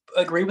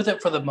agree with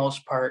it for the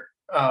most part.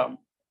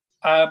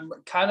 I'm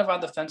kind of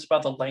on the fence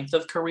about the length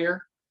of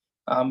career.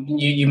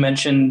 You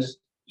mentioned,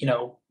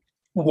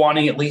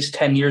 wanting at least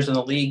 10 years in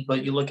the league,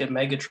 but you look at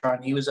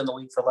Megatron, he was in the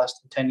league for less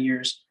than 10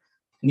 years,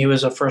 and he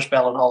was a first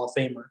ballot Hall of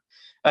Famer.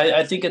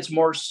 I think it's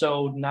more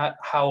so not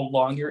how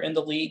long you're in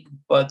the league,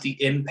 but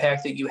the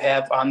impact that you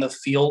have on the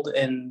field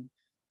and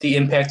the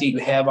impact that you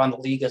have on the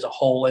league as a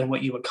whole and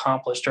what you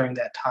accomplish during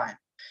that time.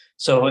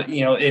 So,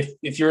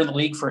 if you're in the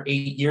league for 8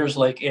 years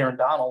like Aaron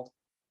Donald,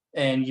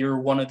 and you're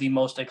one of the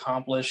most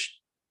accomplished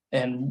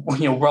and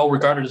well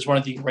regarded as one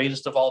of the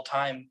greatest of all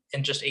time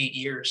in just 8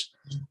 years,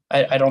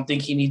 I don't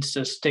think he needs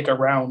to stick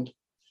around,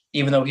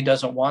 even though he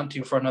doesn't want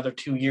to, for another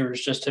 2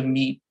 years just to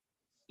meet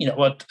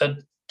a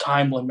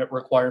time limit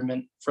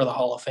requirement for the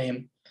Hall of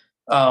Fame.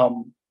 But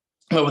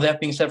with that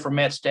being said, for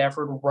Matt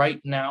Stafford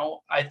right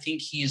now, I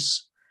think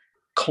he's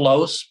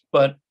close,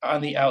 but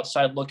on the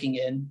outside looking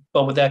in.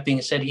 But with that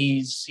being said,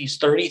 he's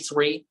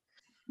 33.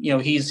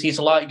 He's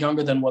a lot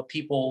younger than what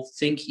people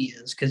think he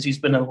is because he's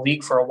been in the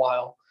league for a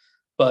while.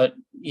 But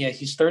yeah,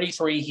 he's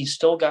 33. He's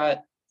still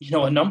got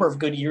a number of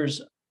good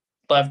years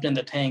left in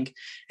the tank.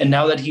 And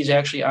now that he's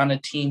actually on a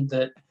team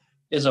that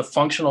is a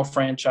functional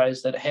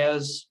franchise that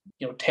has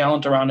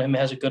talent around him,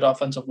 has a good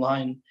offensive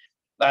line,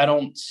 I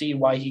don't see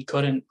why he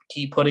couldn't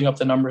keep putting up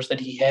the numbers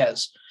that he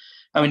has.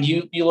 I mean,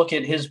 you look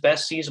at his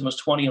best season was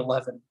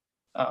 2011,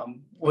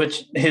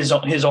 which his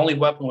only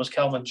weapon was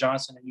Calvin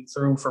Johnson, and he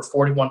threw for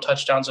 41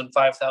 touchdowns and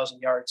 5,000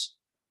 yards.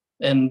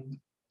 And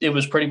it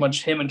was pretty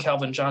much him and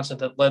Calvin Johnson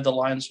that led the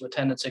Lions to a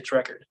 10-6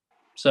 record.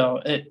 So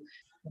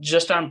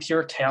just on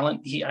pure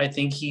talent, I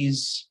think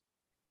he's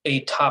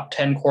a top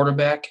 10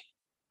 quarterback.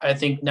 I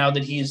think now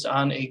that he's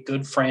on a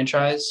good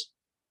franchise,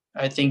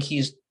 I think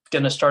he's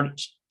going to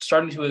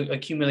starting to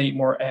accumulate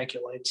more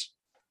accolades.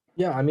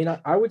 Yeah, I mean,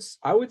 I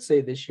would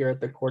say this year at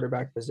the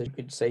quarterback position,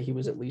 you could say he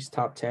was at least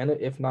top 10.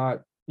 If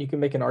not, you can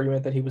make an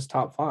argument that he was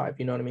top 5.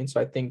 You know what I mean?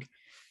 So I think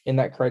in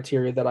that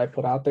criteria that I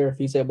put out there, if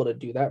he's able to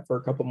do that for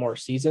a couple more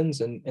seasons,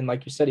 and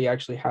like you said, he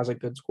actually has a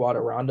good squad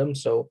around him,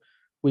 so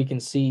we can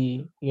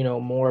see,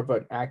 more of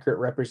an accurate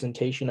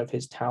representation of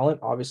his talent.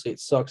 Obviously, it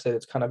sucks that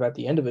it's kind of at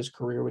the end of his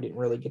career. We didn't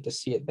really get to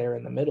see it there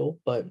in the middle,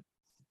 but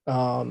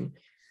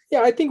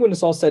yeah, I think when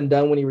it's all said and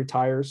done, when he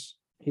retires,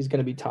 he's going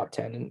to be top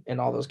 10 in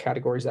all those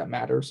categories that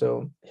matter.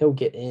 So he'll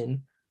get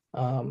in.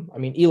 I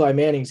mean, Eli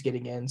Manning's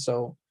getting in.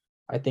 So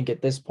I think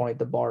at this point,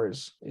 the bar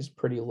is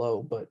pretty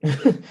low. But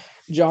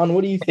John,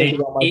 what do you think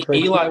about my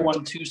criteria? Eli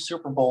won 2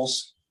 Super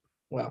Bowls.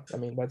 Well, I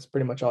mean, that's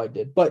pretty much all I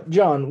did. But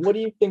John, what do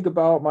you think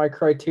about my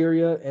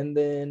criteria? And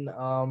then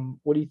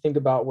what do you think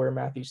about where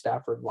Matthew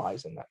Stafford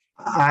lies in that?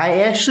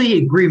 I actually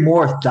agree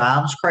more with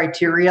Dom's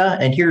criteria.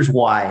 And here's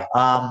why.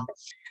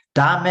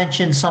 Dom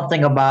mentioned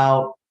something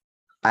about,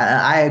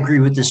 I agree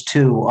with this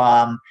too.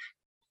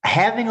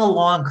 Having a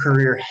long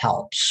career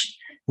helps.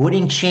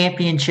 Winning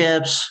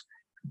championships,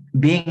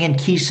 being in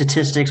key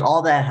statistics,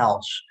 all that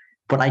helps.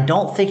 But I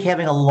don't think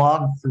having a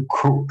long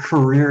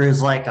career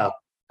is like a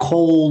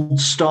cold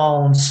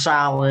stone,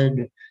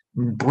 solid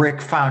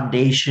brick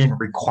foundation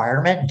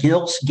requirement.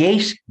 Gil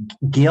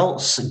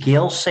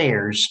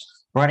Sayers,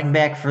 running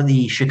back for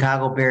the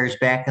Chicago Bears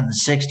back in the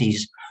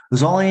 60s,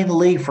 was only in the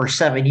league for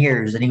 7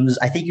 years, and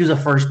I think he was a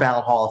first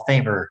ballot Hall of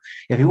Famer.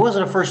 If he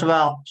wasn't a first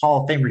ballot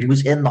Hall of Famer, he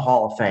was in the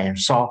Hall of Fame.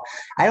 So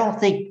I don't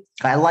think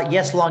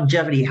yes,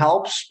 longevity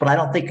helps, but I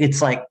don't think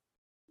it's like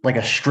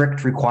a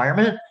strict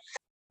requirement.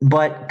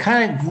 But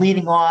kind of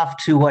leading off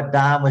to what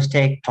Dom was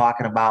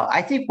talking about,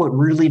 I think what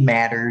really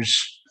matters,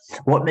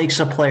 what makes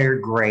a player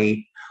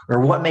great, or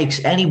what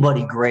makes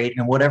anybody great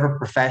in whatever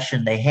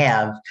profession they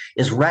have,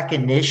 is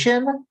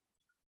recognition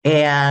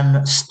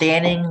and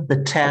standing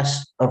the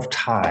test of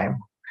time.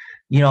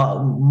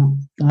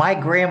 My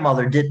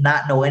grandmother did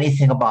not know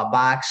anything about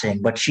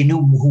boxing, but she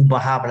knew who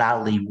Muhammad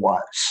Ali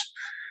was.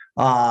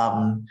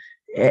 And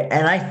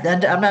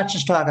I'm not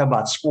just talking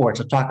about sports.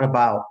 I'm talking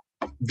about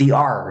the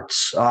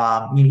arts.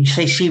 You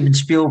say Steven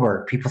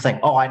Spielberg, people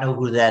think, oh, I know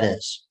who that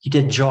is. He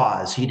did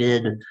Jaws. He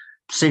did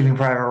Saving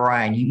Private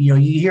Ryan. You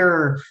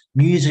hear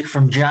music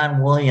from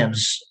John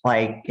Williams,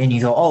 and you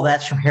go, oh,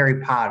 that's from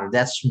Harry Potter.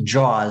 That's from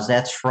Jaws.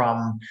 That's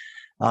from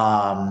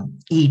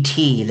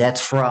E.T.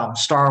 That's from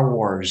Star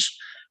Wars.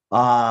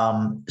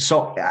 And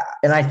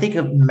I think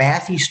if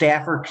Matthew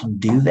Stafford can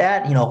do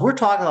that, if we're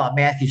talking about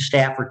Matthew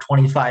Stafford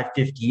 25,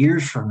 50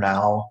 years from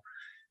now,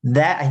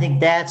 I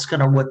think that's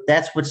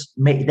what's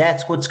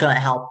going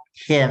to help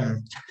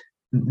him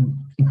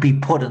be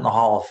put in the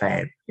Hall of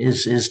Fame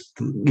is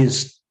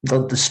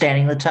the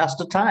standing the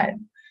test of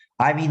time.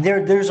 I mean,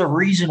 there's a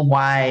reason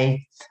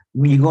why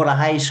when you go to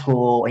high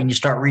school and you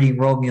start reading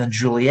Romeo and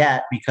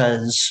Juliet,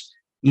 because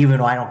even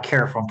though I don't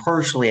care for him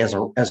personally as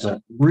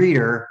a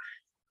reader,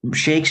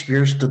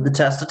 Shakespeare stood the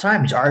test of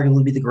time. He's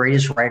arguably the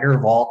greatest writer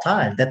of all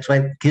time. That's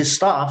why his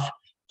stuff,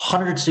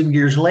 hundreds of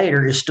years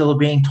later, is still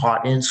being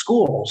taught in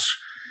schools.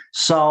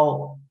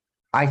 So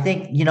I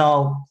think,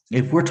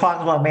 if we're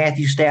talking about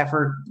Matthew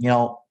Stafford,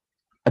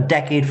 a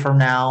decade from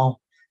now,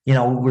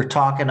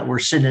 we're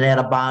sitting at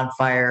a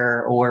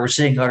bonfire or we're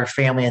sitting with our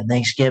family at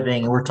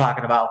Thanksgiving and we're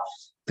talking about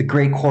the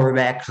great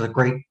quarterbacks, the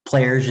great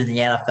players in the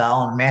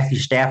NFL, and Matthew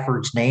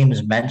Stafford's name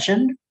is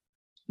mentioned.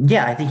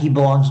 Yeah, I think he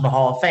belongs in the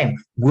Hall of Fame.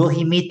 Will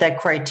he meet that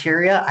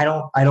criteria? I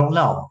don't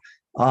know.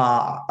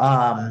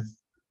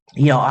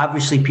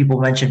 Obviously people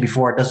mentioned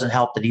before it doesn't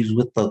help that he's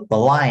with the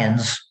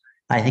Lions.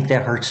 I think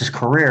that hurts his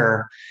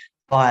career.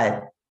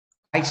 But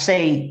I'd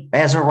say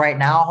as of right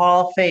now,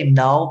 Hall of Fame,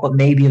 no, but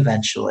maybe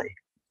eventually.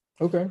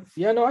 Okay.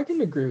 Yeah, no, I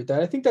can agree with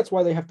that. I think that's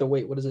why they have to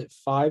wait. What is it,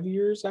 5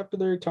 years after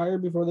they retire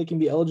before they can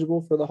be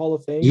eligible for the Hall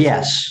of Fame?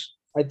 Yes.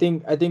 I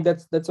think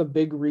that's a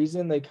big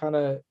reason they kind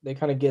of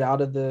get out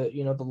of the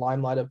the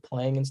limelight of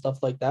playing and stuff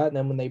like that. And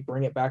then when they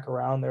bring it back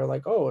around, they're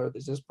like, oh,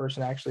 is this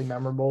person actually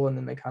memorable? And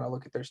then they kind of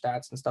look at their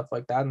stats and stuff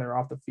like that, and they're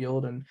off the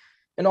field and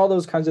all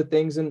those kinds of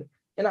things. And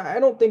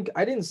I don't think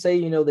I didn't say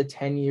the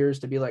 10 years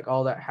to be like,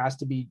 oh, that has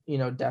to be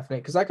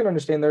definite, because I can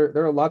understand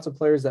there are lots of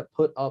players that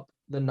put up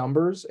the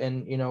numbers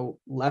and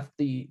left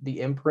the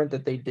imprint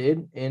that they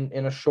did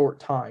in a short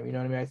time. You know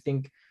what I mean?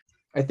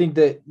 I think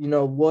that,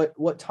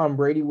 what Tom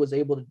Brady was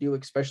able to do,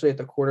 especially at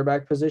the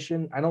quarterback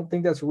position, I don't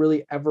think that's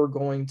really ever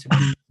going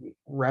to be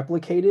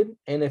replicated.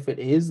 And if it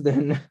is,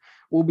 then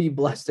we'll be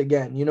blessed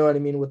again. You know what I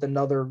mean? With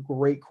another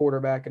great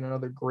quarterback and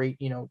another great,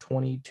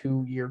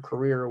 22-year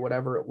career or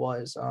whatever it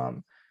was.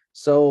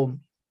 So,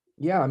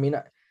 yeah, I mean,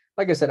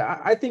 like I said,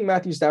 I think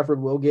Matthew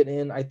Stafford will get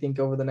in. I think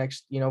over the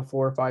next, 4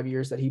 or 5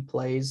 years that he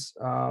plays,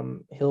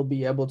 he'll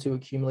be able to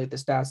accumulate the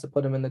stats to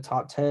put him in the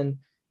top 10.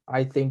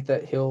 I think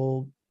that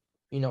he'll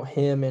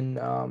him and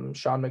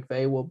Sean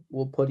McVay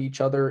will put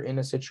each other in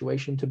a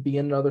situation to be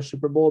in another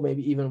Super Bowl,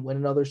 maybe even win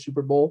another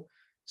Super Bowl.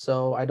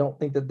 So I don't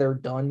think that they're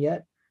done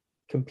yet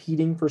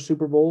competing for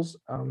Super Bowls.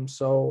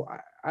 So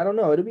I don't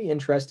know. It'll be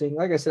interesting.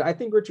 Like I said, I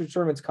think Richard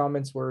Sherman's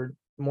comments were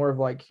more of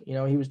like, he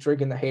was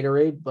drinking the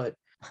haterade, but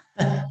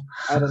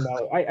I don't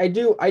know. I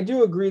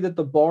do agree that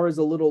the bar is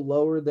a little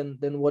lower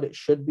than what it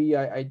should be.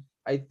 I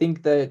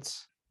think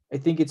it's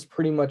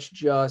pretty much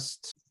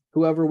just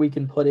whoever we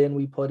can put in,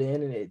 we put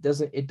in, and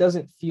it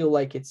doesn't feel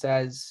like it's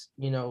as,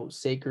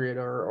 sacred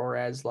or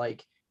as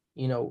like,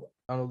 I don't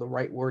know the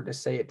right word to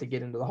say it to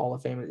get into the Hall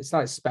of Fame. It's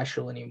not as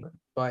special anymore,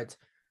 but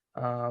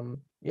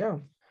yeah.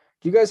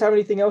 Do you guys have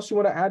anything else you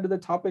want to add to the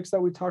topics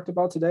that we talked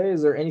about today?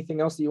 Is there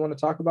anything else that you want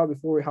to talk about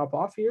before we hop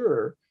off here?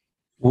 Or?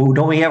 Well,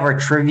 don't we have our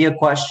trivia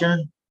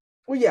question?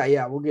 Well,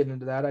 yeah, we'll get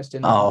into that. I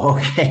still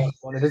okay.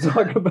 wanted to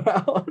talk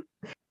about.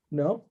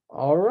 No?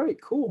 All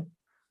right, cool.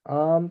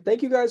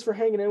 Thank you guys for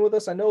hanging in with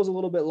us. I know it was a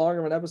little bit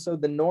longer of an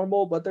episode than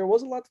normal, but there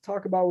was a lot to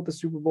talk about with the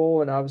Super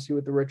Bowl and obviously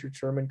with the Richard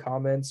Sherman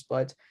comments.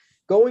 But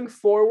going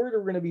forward,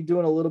 we're going to be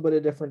doing a little bit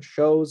of different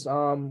shows.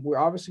 We're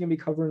obviously going to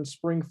be covering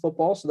spring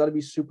football, so that'll be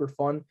super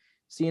fun,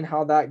 seeing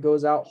how that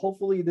goes out.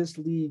 Hopefully this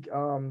league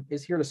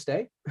is here to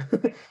stay.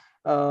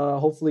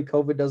 Hopefully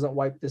COVID doesn't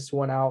wipe this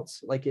one out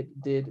like it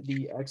did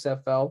the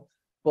XFL,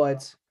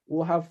 but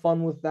we'll have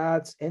fun with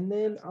that. And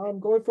then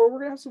going forward, we're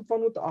going to have some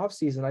fun with the off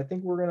season. I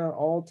think we're going to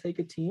all take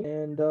a team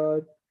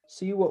and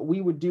see what we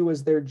would do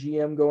as their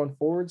GM going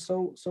forward.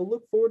 So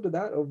look forward to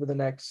that over the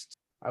next,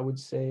 I would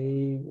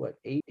say,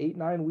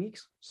 9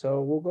 weeks.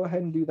 So we'll go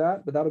ahead and do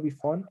that, but that'll be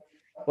fun.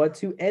 But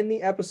to end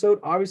the episode,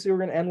 obviously we're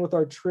going to end with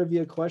our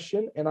trivia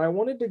question. And I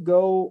wanted to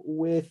go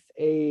with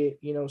a,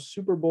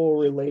 Super Bowl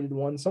related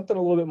one, something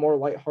a little bit more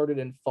lighthearted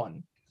and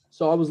fun.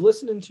 So I was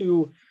listening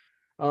to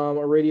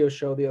a radio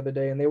show the other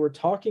day, and they were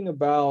talking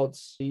about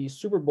the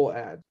Super Bowl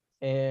ad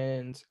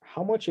and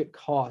how much it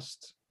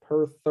costs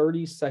per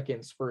 30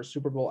 seconds for a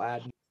Super Bowl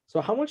ad.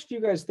 So how much do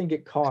you guys think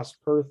it costs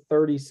per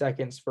 30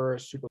 seconds for a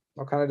Super Bowl?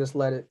 I'll kind of just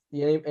let it,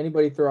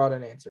 anybody throw out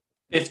an answer.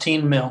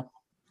 15 mil.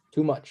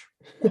 Too much.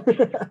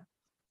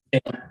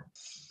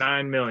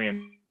 9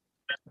 million.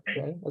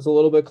 Okay, that's a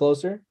little bit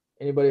closer.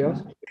 Anybody else?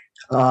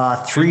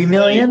 3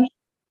 million.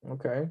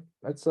 Okay,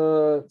 it's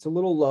a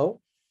little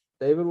low.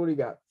 David, what do you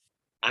got?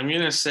 I'm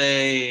gonna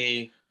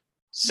say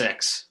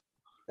 6.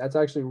 That's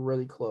actually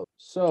really close.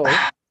 So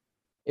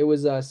it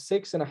was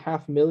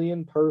 6.5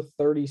 million per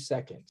 30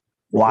 seconds.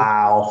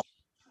 Wow,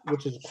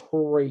 which is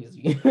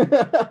crazy.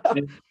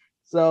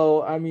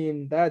 So I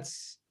mean,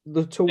 that's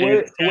to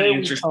where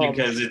interesting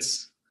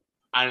because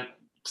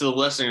to the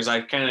listeners,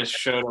 I kind of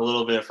showed a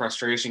little bit of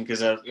frustration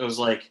because it was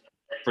like,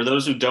 for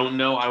those who don't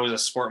know, I was a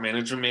sport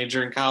management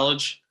major in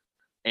college,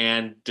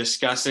 and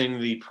discussing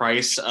the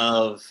price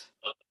of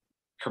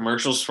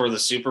commercials for the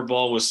Super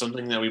Bowl was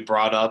something that we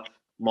brought up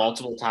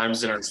multiple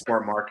times in our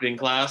sport marketing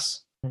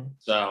class.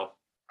 So,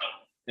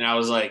 and I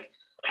was like,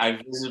 I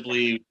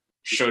visibly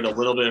showed a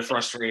little bit of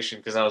frustration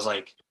because I was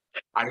like,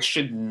 I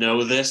should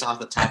know this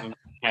off the top of my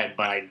head,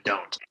 but I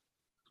don't.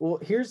 Well,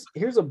 here's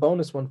a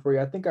bonus one for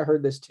you. I think I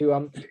heard this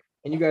too.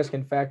 And you guys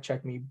can fact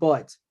check me,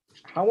 but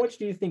how much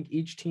do you think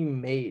each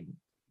team made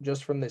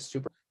just from this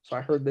Super Bowl? So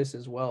I heard this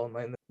as well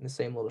in the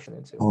same little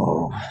thing too.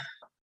 Oh.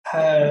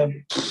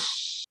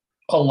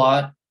 A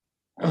lot.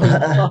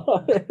 I'm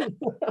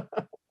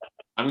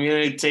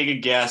going to take a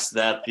guess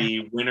that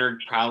the winner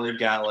probably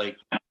got like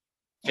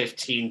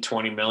 15,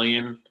 20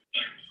 million,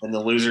 and the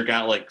loser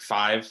got like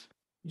 5.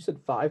 You said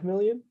 5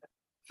 million?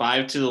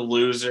 5 to the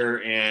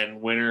loser,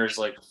 and winners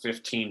like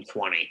 15,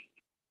 20.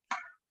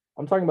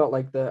 I'm talking about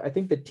like I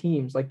think the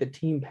teams, like the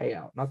team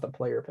payout, not the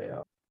player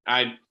payout.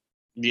 I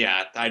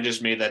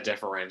just made that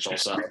differential.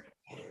 So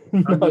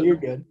No, you're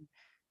good.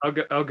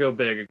 I'll go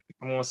big.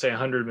 I'm gonna say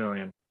 100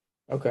 million.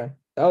 Okay.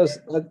 That's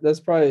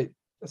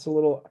a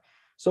little.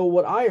 So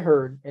what I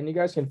heard, and you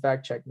guys can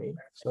fact check me.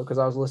 So because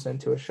I was listening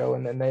to a show,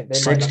 and then they might not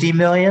 60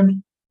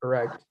 million?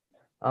 correct.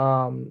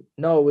 No,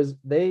 it was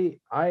the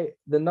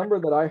number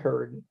that I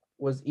heard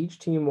was each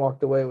team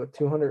walked away with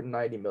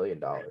 $290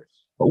 million.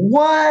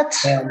 What?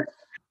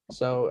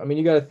 So I mean,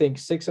 you got to think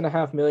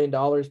 $6.5 million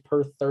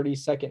per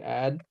 30-second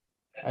ad.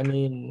 I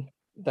mean,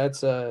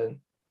 that's an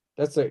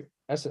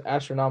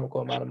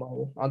astronomical amount of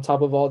money on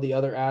top of all the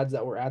other ads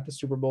that were at the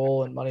Super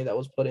Bowl and money that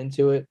was put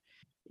into it.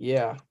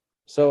 Yeah.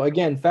 So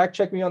again, fact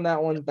check me on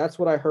that one. That's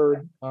what I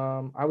heard.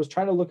 I was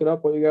trying to look it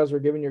up while you guys were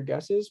giving your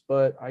guesses,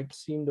 but I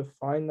seem to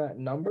find that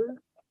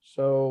number.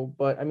 So,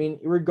 but I mean,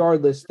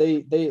 regardless,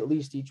 they at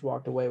least each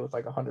walked away with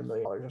like $100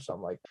 million or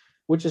something like that,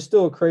 which is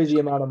still a crazy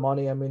amount of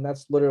money. I mean,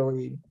 that's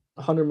literally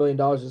 $100 million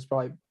is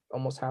probably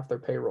almost half their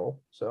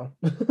payroll. So,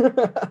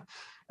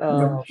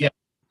 Yeah.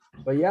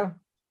 but yeah,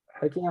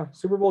 heck yeah,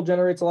 Super Bowl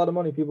generates a lot of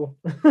money, people.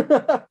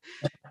 So,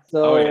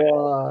 Oh,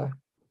 yeah.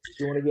 if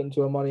you want to get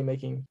into a money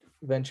making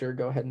venture,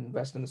 go ahead and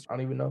invest in this. I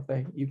don't even know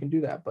if you can do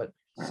that, but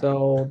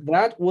so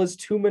that was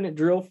 2-minute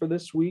drill for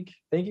this week.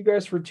 Thank you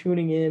guys for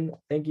tuning in.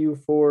 Thank you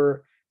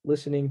for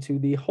listening to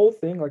the whole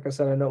thing. Like I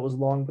said, I know it was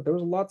long, but there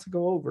was a lot to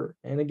go over.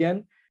 And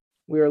again,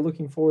 we are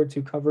looking forward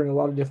to covering a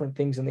lot of different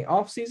things in the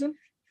off season.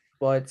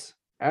 But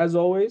as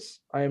always,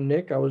 I am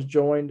Nick. I was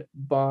joined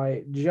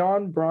by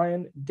John,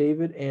 Brian,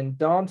 David, and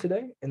Don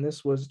today. And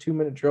this was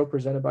 2-minute drill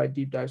presented by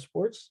Deep Dive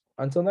Sports.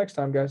 Until next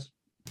time, guys.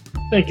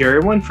 Thank you,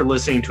 everyone, for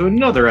listening to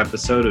another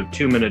episode of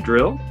 2-Minute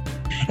Drill.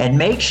 And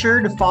make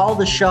sure to follow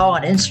the show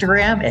on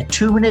Instagram at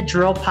 2-Minute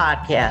Drill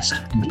Podcast,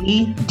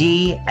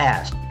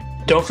 DDS.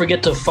 Don't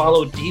forget to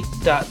follow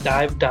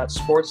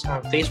deep.dive.sports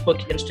on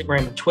Facebook,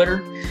 Instagram, and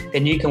Twitter.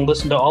 And you can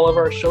listen to all of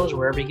our shows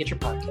wherever you get your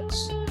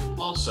podcasts.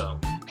 Also,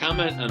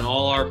 comment on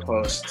all our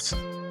posts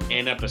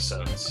and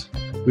episodes.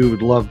 We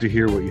would love to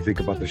hear what you think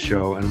about the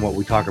show and what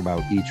we talk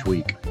about each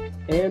week.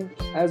 And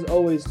as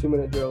always,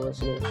 2-minute drill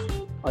listeners,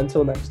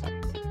 until next time.